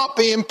your heart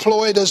be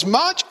employed as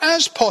much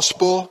as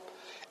possible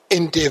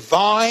in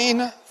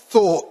divine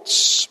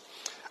thoughts.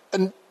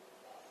 And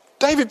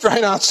David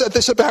Brainerd said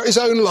this about his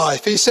own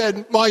life. He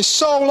said, my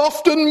soul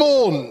often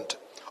mourned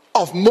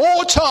of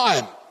more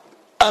time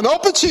and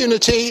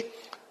opportunity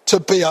to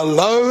be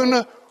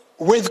alone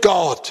with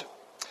God.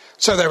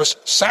 So there was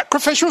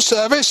sacrificial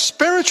service,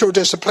 spiritual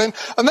discipline,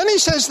 and then he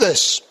says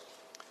this,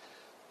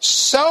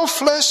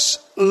 selfless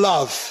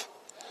love.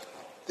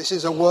 This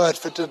is a word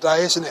for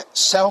today, isn't it?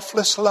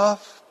 Selfless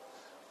love.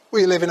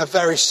 We live in a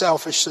very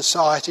selfish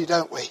society,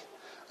 don't we?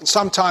 And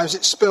sometimes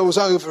it spills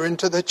over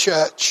into the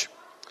church.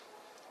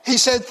 He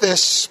said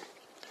this,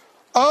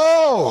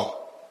 oh,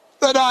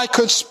 that I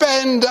could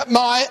spend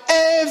my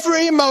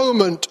every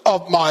moment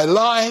of my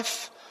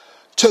life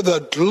to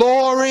the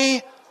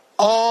glory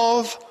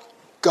of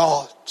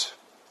God.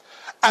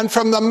 And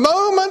from the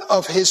moment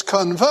of his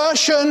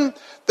conversion,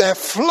 there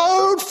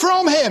flowed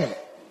from him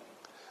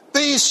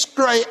these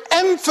great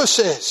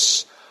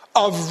emphasis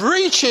of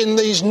reaching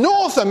these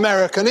North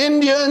American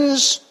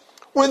Indians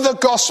with the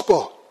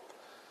gospel.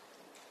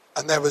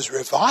 And there was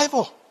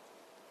revival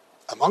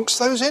amongst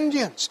those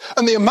Indians.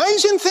 And the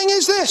amazing thing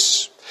is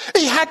this,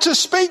 he had to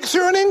speak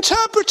through an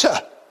interpreter.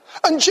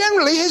 And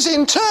generally his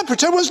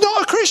interpreter was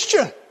not a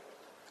Christian.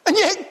 And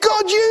yet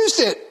God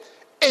used it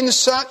in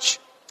such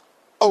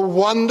a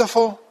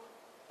wonderful,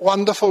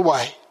 wonderful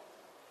way.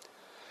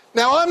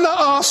 Now I'm not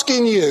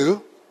asking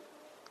you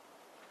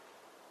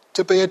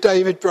to be a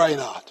David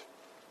Brainerd.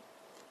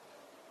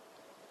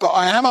 But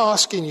I am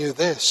asking you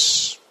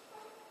this.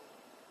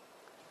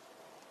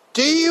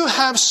 Do you you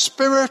have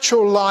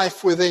spiritual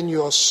life within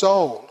your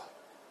soul,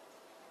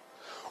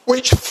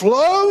 which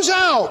flows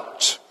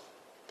out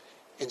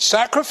in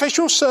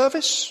sacrificial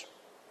service,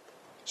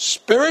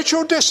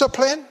 spiritual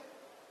discipline,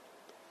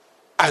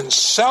 and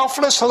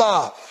selfless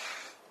love.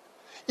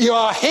 You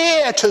are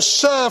here to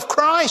serve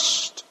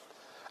Christ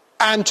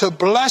and to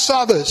bless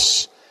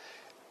others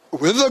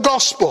with the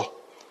gospel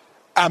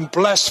and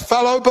bless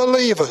fellow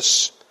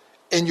believers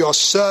in your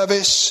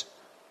service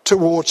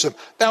towards them.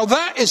 Now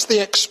that is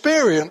the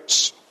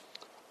experience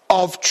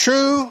of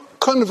true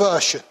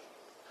conversion.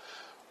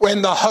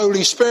 When the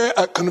Holy Spirit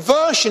at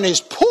conversion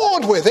is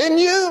poured within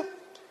you,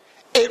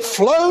 it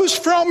flows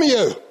from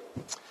you.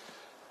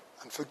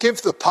 And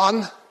forgive the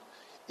pun,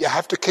 you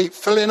have to keep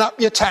filling up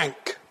your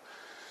tank.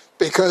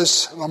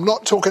 Because I'm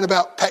not talking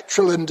about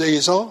petrol and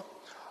diesel,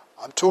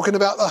 I'm talking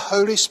about the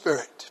Holy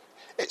Spirit.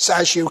 It's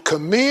as you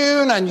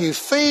commune and you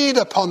feed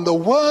upon the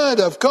Word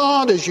of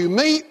God, as you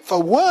meet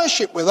for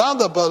worship with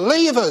other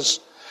believers,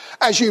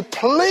 as you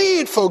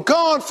plead for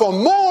God for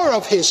more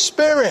of His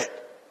Spirit.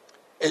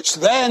 It's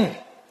then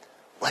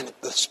when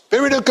the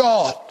Spirit of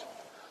God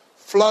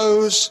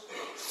flows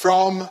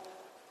from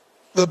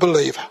the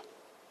believer.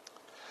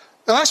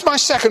 Now that's my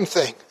second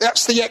thing.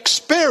 That's the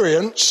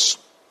experience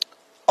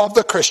of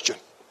the Christian.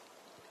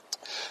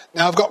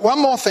 Now I've got one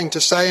more thing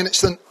to say, and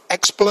it's an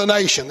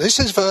explanation. This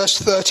is verse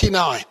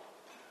 39.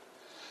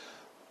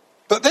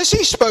 But this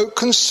he spoke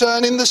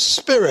concerning the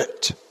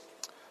Spirit,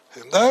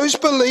 whom those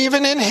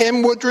believing in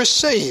him would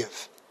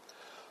receive.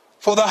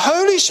 For the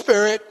Holy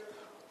Spirit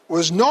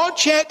was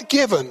not yet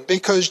given,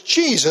 because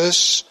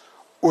Jesus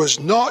was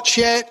not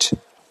yet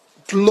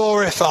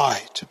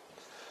glorified.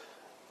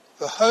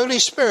 The Holy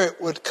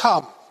Spirit would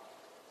come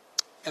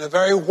in a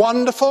very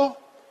wonderful,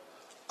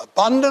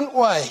 abundant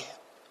way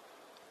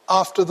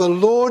after the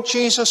Lord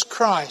Jesus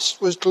Christ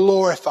was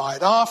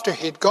glorified, after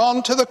he'd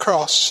gone to the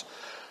cross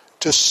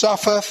to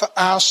suffer for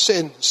our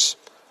sins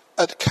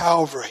at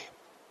Calvary.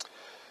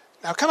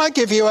 Now, can I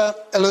give you an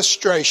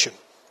illustration?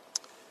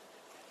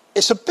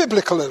 It's a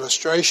biblical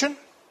illustration.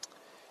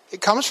 It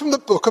comes from the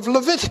book of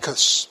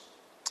Leviticus.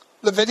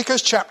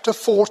 Leviticus chapter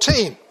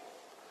 14.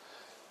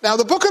 Now,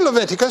 the book of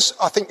Leviticus,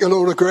 I think you'll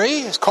all agree,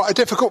 is quite a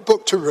difficult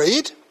book to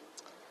read.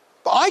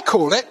 But I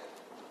call it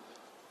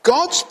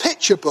God's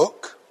picture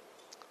book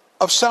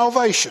of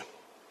salvation.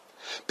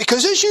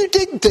 Because as you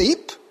dig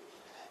deep,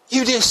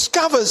 you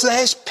discover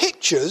there's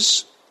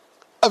pictures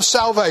of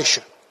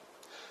salvation.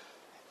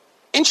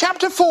 In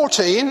chapter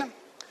 14,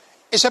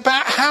 it's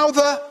about how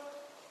the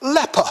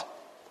leper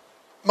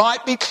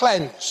might be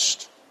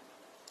cleansed.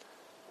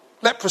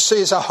 Leprosy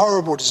is a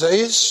horrible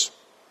disease.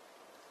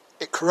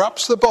 It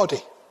corrupts the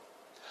body.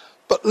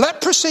 But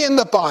leprosy in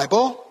the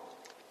Bible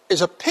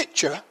is a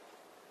picture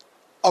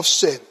of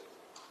sin.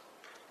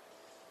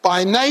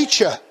 By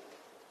nature,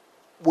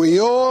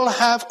 we all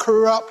have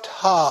corrupt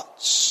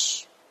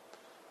hearts,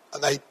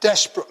 and they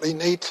desperately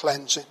need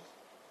cleansing.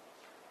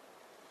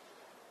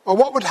 Well,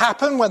 what would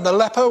happen when the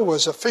leper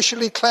was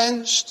officially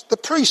cleansed? The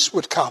priest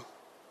would come.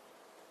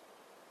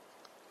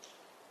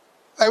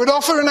 They would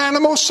offer an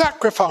animal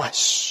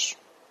sacrifice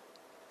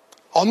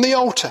on the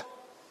altar.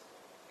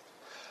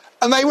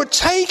 And they would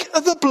take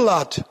the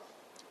blood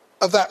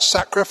of that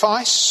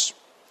sacrifice,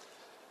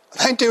 and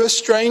they'd do a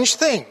strange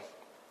thing.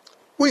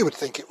 We would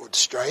think it would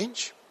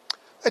strange.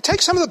 They'd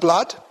take some of the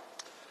blood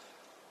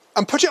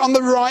and put it on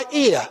the right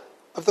ear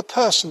of the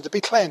person to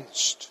be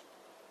cleansed.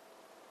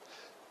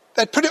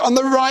 They'd put it on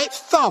the right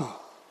thumb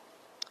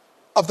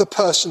of the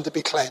person to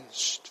be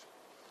cleansed.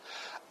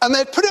 And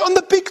they'd put it on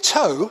the big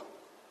toe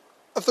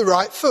of the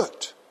right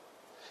foot.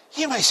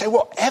 You may say,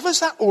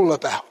 whatever's that all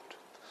about?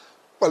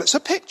 Well, it's a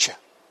picture.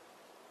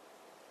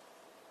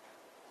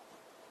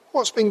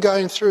 What's been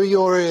going through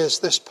your ears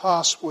this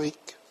past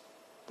week?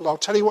 Well, I'll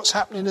tell you what's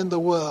happening in the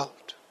world.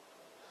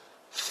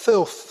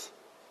 Filth,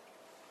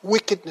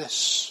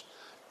 wickedness,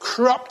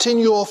 corrupting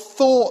your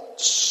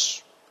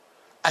thoughts.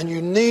 And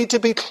you need to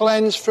be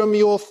cleansed from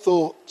your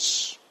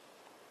thoughts.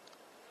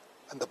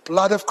 And the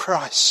blood of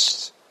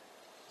Christ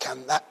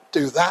can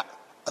do that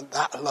and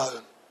that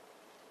alone.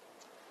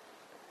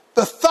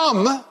 The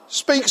thumb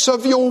speaks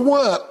of your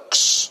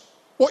works,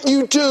 what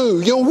you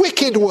do, your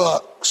wicked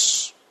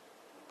works.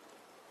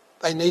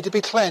 They need to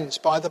be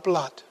cleansed by the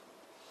blood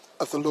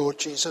of the Lord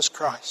Jesus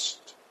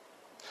Christ.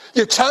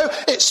 Your toe,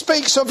 it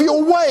speaks of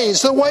your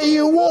ways, the way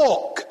you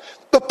walk,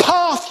 the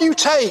path you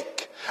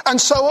take.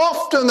 And so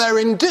often they're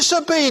in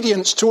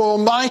disobedience to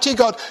Almighty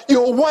God.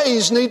 Your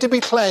ways need to be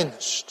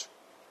cleansed.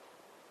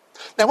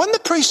 Now, when the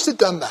priest had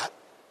done that,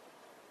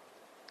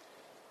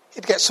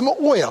 he'd get some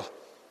oil.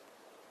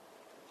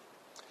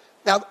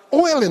 Now,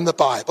 oil in the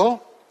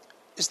Bible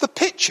is the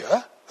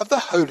picture of the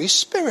Holy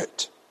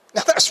Spirit.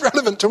 Now, that's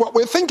relevant to what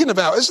we're thinking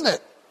about, isn't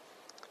it?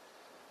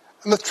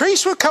 And the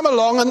priest would come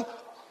along, and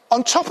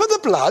on top of the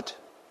blood,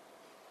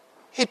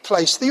 he'd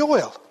place the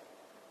oil.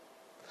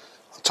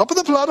 On top of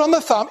the blood on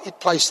the thumb, he'd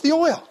place the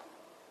oil.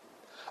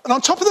 And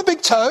on top of the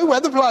big toe,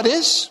 where the blood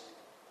is,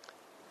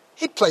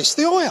 he'd place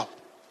the oil.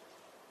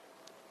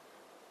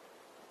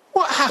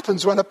 What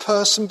happens when a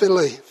person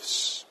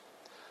believes?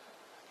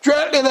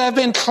 Directly they've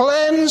been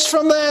cleansed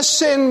from their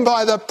sin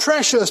by the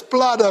precious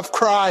blood of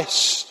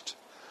Christ.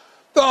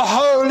 The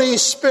Holy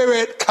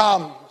Spirit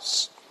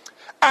comes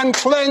and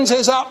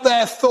cleanses up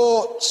their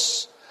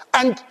thoughts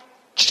and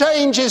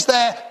changes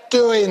their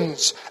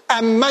doings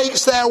and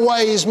makes their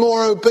ways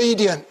more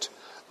obedient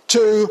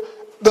to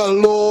the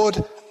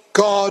Lord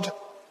God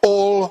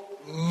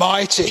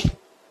Almighty.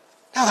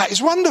 Now that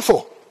is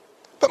wonderful.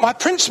 But my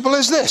principle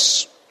is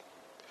this.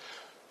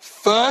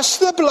 First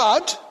the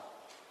blood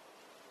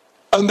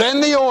and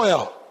then the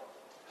oil.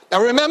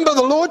 Now remember,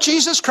 the Lord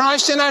Jesus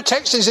Christ in our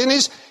text is in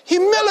his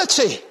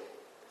humility.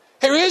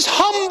 He is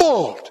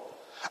humbled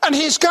and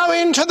he's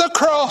going to the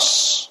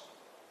cross.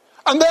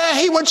 And there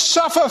he would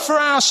suffer for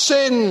our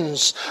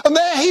sins. And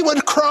there he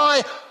would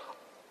cry,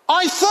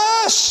 I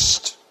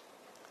thirst.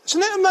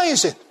 Isn't it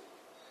amazing?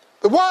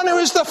 The one who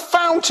is the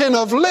fountain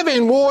of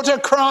living water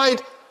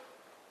cried,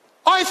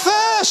 I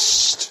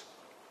thirst.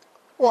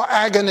 What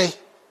agony,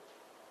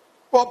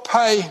 what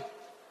pain,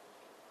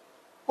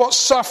 what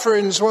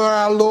sufferings were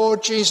our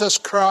Lord Jesus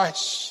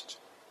Christ.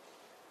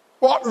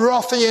 What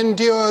wrath he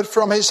endured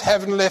from his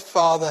heavenly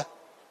Father.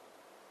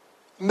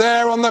 And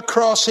there on the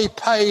cross he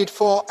paid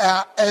for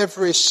our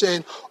every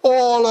sin.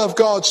 All of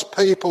God's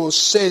people's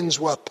sins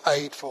were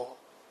paid for.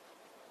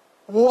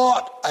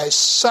 What a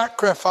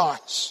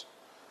sacrifice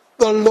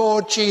the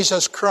Lord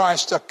Jesus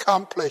Christ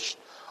accomplished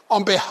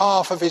on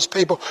behalf of his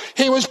people.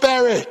 He was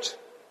buried.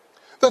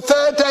 The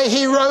third day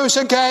he rose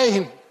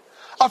again.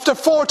 After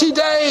 40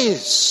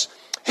 days,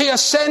 he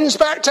ascends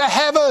back to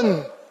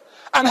heaven,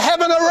 and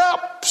heaven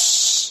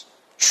erupts.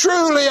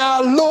 Truly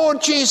our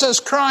Lord Jesus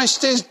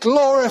Christ is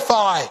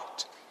glorified.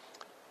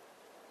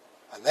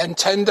 And then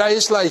 10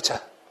 days later,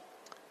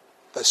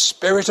 the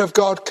Spirit of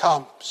God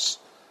comes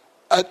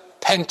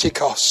at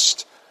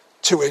Pentecost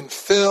to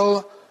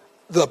infill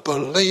the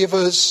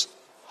believer's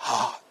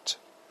heart.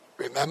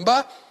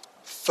 Remember,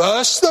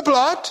 first the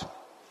blood,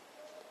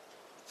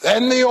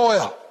 then the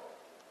oil.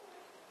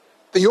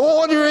 The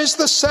order is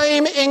the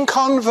same in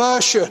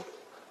conversion.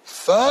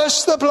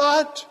 First the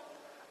blood,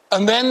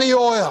 and then the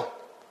oil.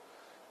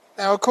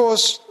 Now, of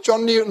course,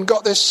 John Newton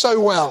got this so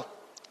well.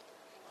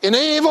 In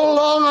evil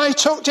long I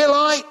took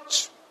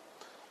delight,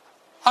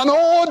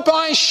 unawed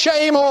by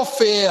shame or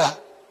fear,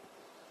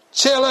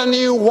 till a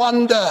new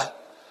wonder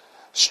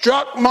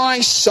struck my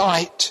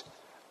sight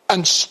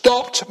and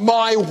stopped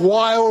my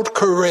wild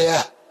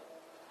career.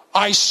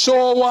 I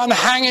saw one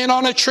hanging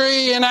on a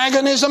tree in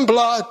agonies and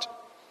blood,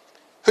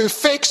 who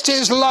fixed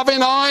his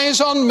loving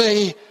eyes on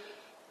me.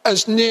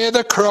 As near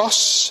the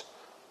cross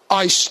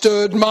I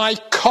stood, my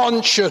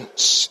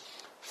conscience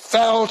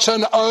felt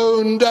and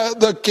owned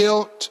the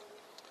guilt,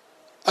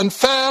 and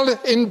fell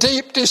in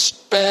deep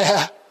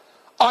despair.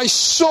 I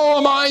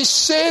saw my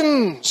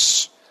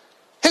sins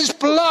his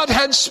blood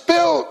had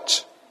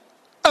spilt,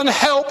 and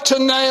helped to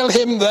nail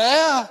him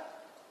there.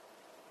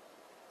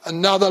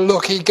 Another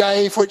look he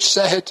gave which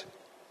said,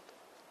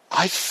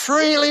 I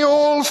freely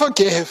all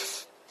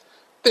forgive.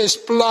 This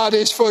blood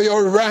is for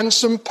your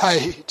ransom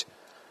paid.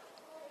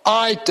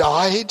 I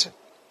died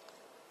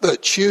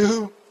that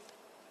you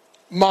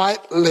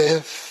might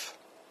live.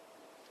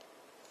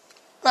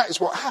 That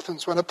is what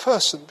happens when a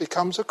person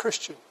becomes a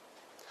Christian.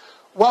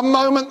 One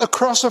moment the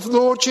cross of the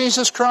Lord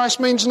Jesus Christ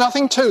means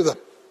nothing to them.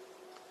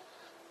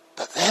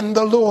 But then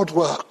the Lord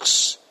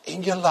works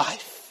in your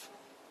life.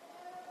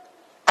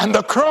 And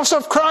the cross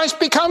of Christ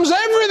becomes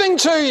everything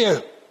to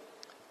you.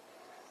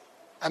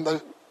 And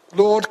the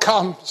Lord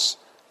comes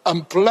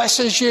and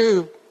blesses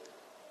you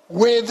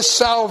with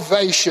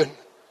salvation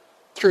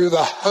through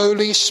the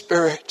Holy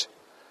Spirit.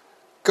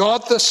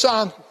 God the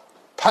Son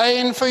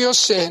paying for your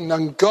sin,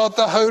 and God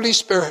the Holy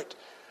Spirit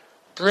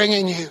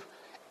bringing you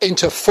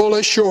into full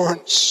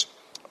assurance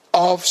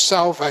of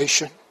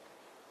salvation.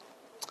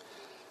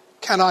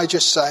 Can I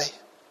just say,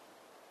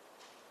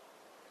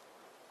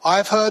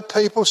 I've heard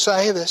people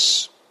say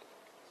this.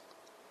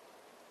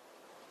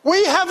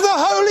 We have the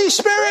Holy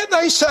Spirit,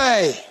 they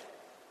say.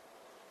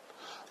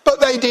 But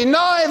they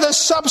deny the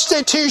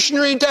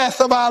substitutionary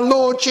death of our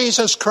Lord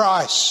Jesus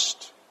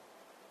Christ.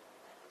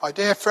 My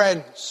dear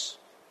friends,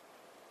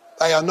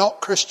 they are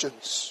not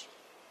Christians.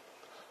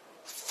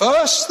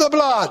 First the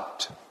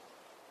blood,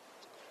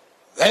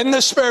 then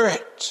the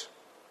Spirit.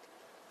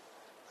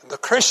 And the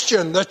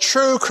Christian, the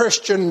true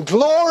Christian,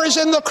 glories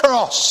in the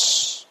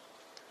cross.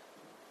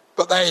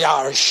 But they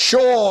are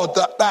assured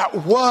that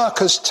that work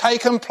has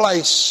taken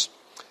place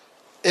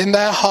in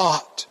their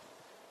heart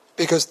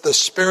because the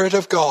Spirit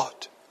of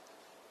God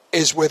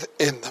is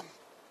within them.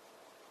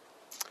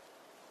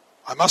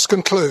 I must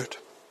conclude.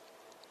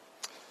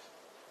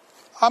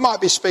 I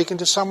might be speaking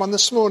to someone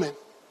this morning,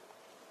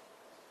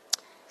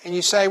 and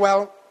you say,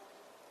 well,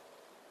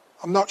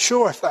 I'm not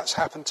sure if that's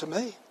happened to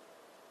me.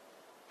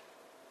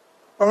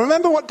 Well,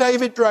 remember what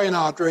David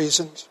Brainerd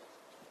reasoned.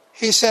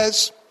 He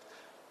says,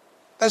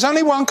 there's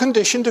only one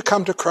condition to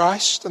come to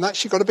Christ, and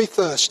that's you've got to be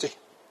thirsty.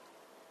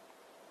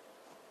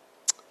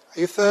 Are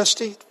you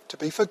thirsty to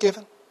be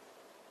forgiven?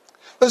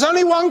 There's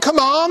only one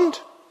command,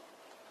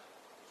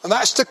 and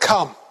that's to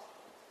come.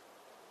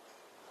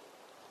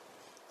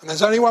 And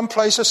there's only one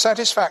place of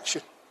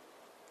satisfaction,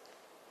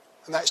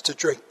 and that's to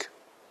drink.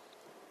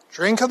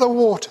 Drink of the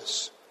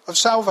waters of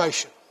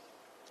salvation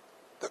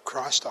that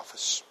Christ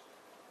offers.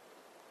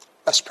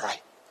 Let's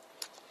pray.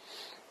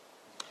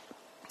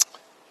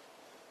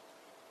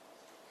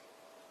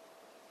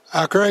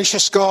 Our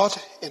gracious God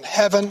in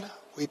heaven,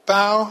 we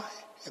bow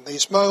in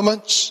these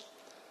moments.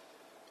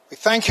 We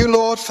thank you,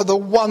 Lord, for the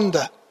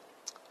wonder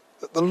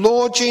that the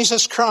Lord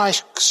Jesus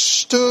Christ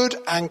stood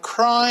and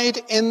cried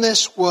in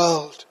this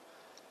world,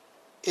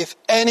 "If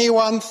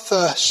anyone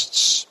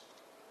thirsts,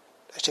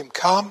 let him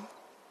come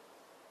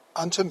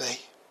unto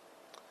me."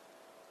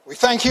 We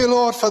thank you,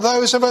 Lord, for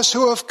those of us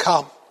who have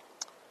come.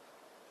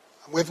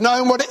 And we've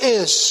known what it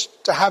is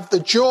to have the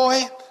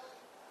joy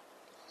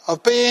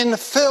of being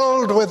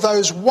filled with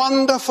those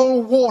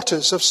wonderful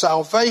waters of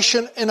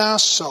salvation in our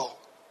soul.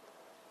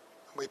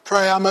 And we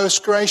pray, our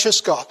most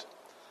gracious God,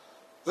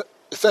 that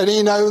if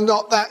any know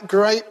not that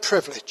great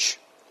privilege,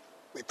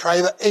 we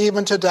pray that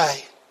even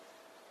today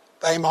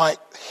they might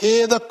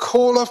hear the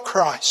call of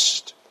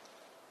Christ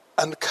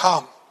and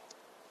come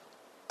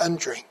and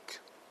drink.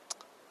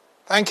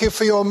 Thank you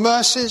for your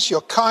mercies,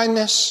 your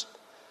kindness,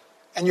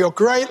 and your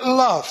great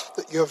love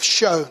that you have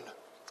shown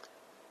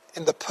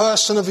in the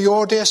person of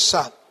your dear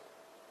Son,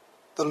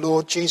 the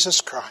Lord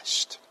Jesus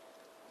Christ.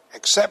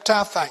 Accept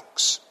our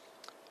thanks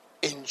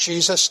in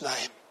Jesus'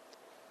 name.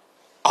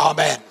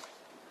 Amen.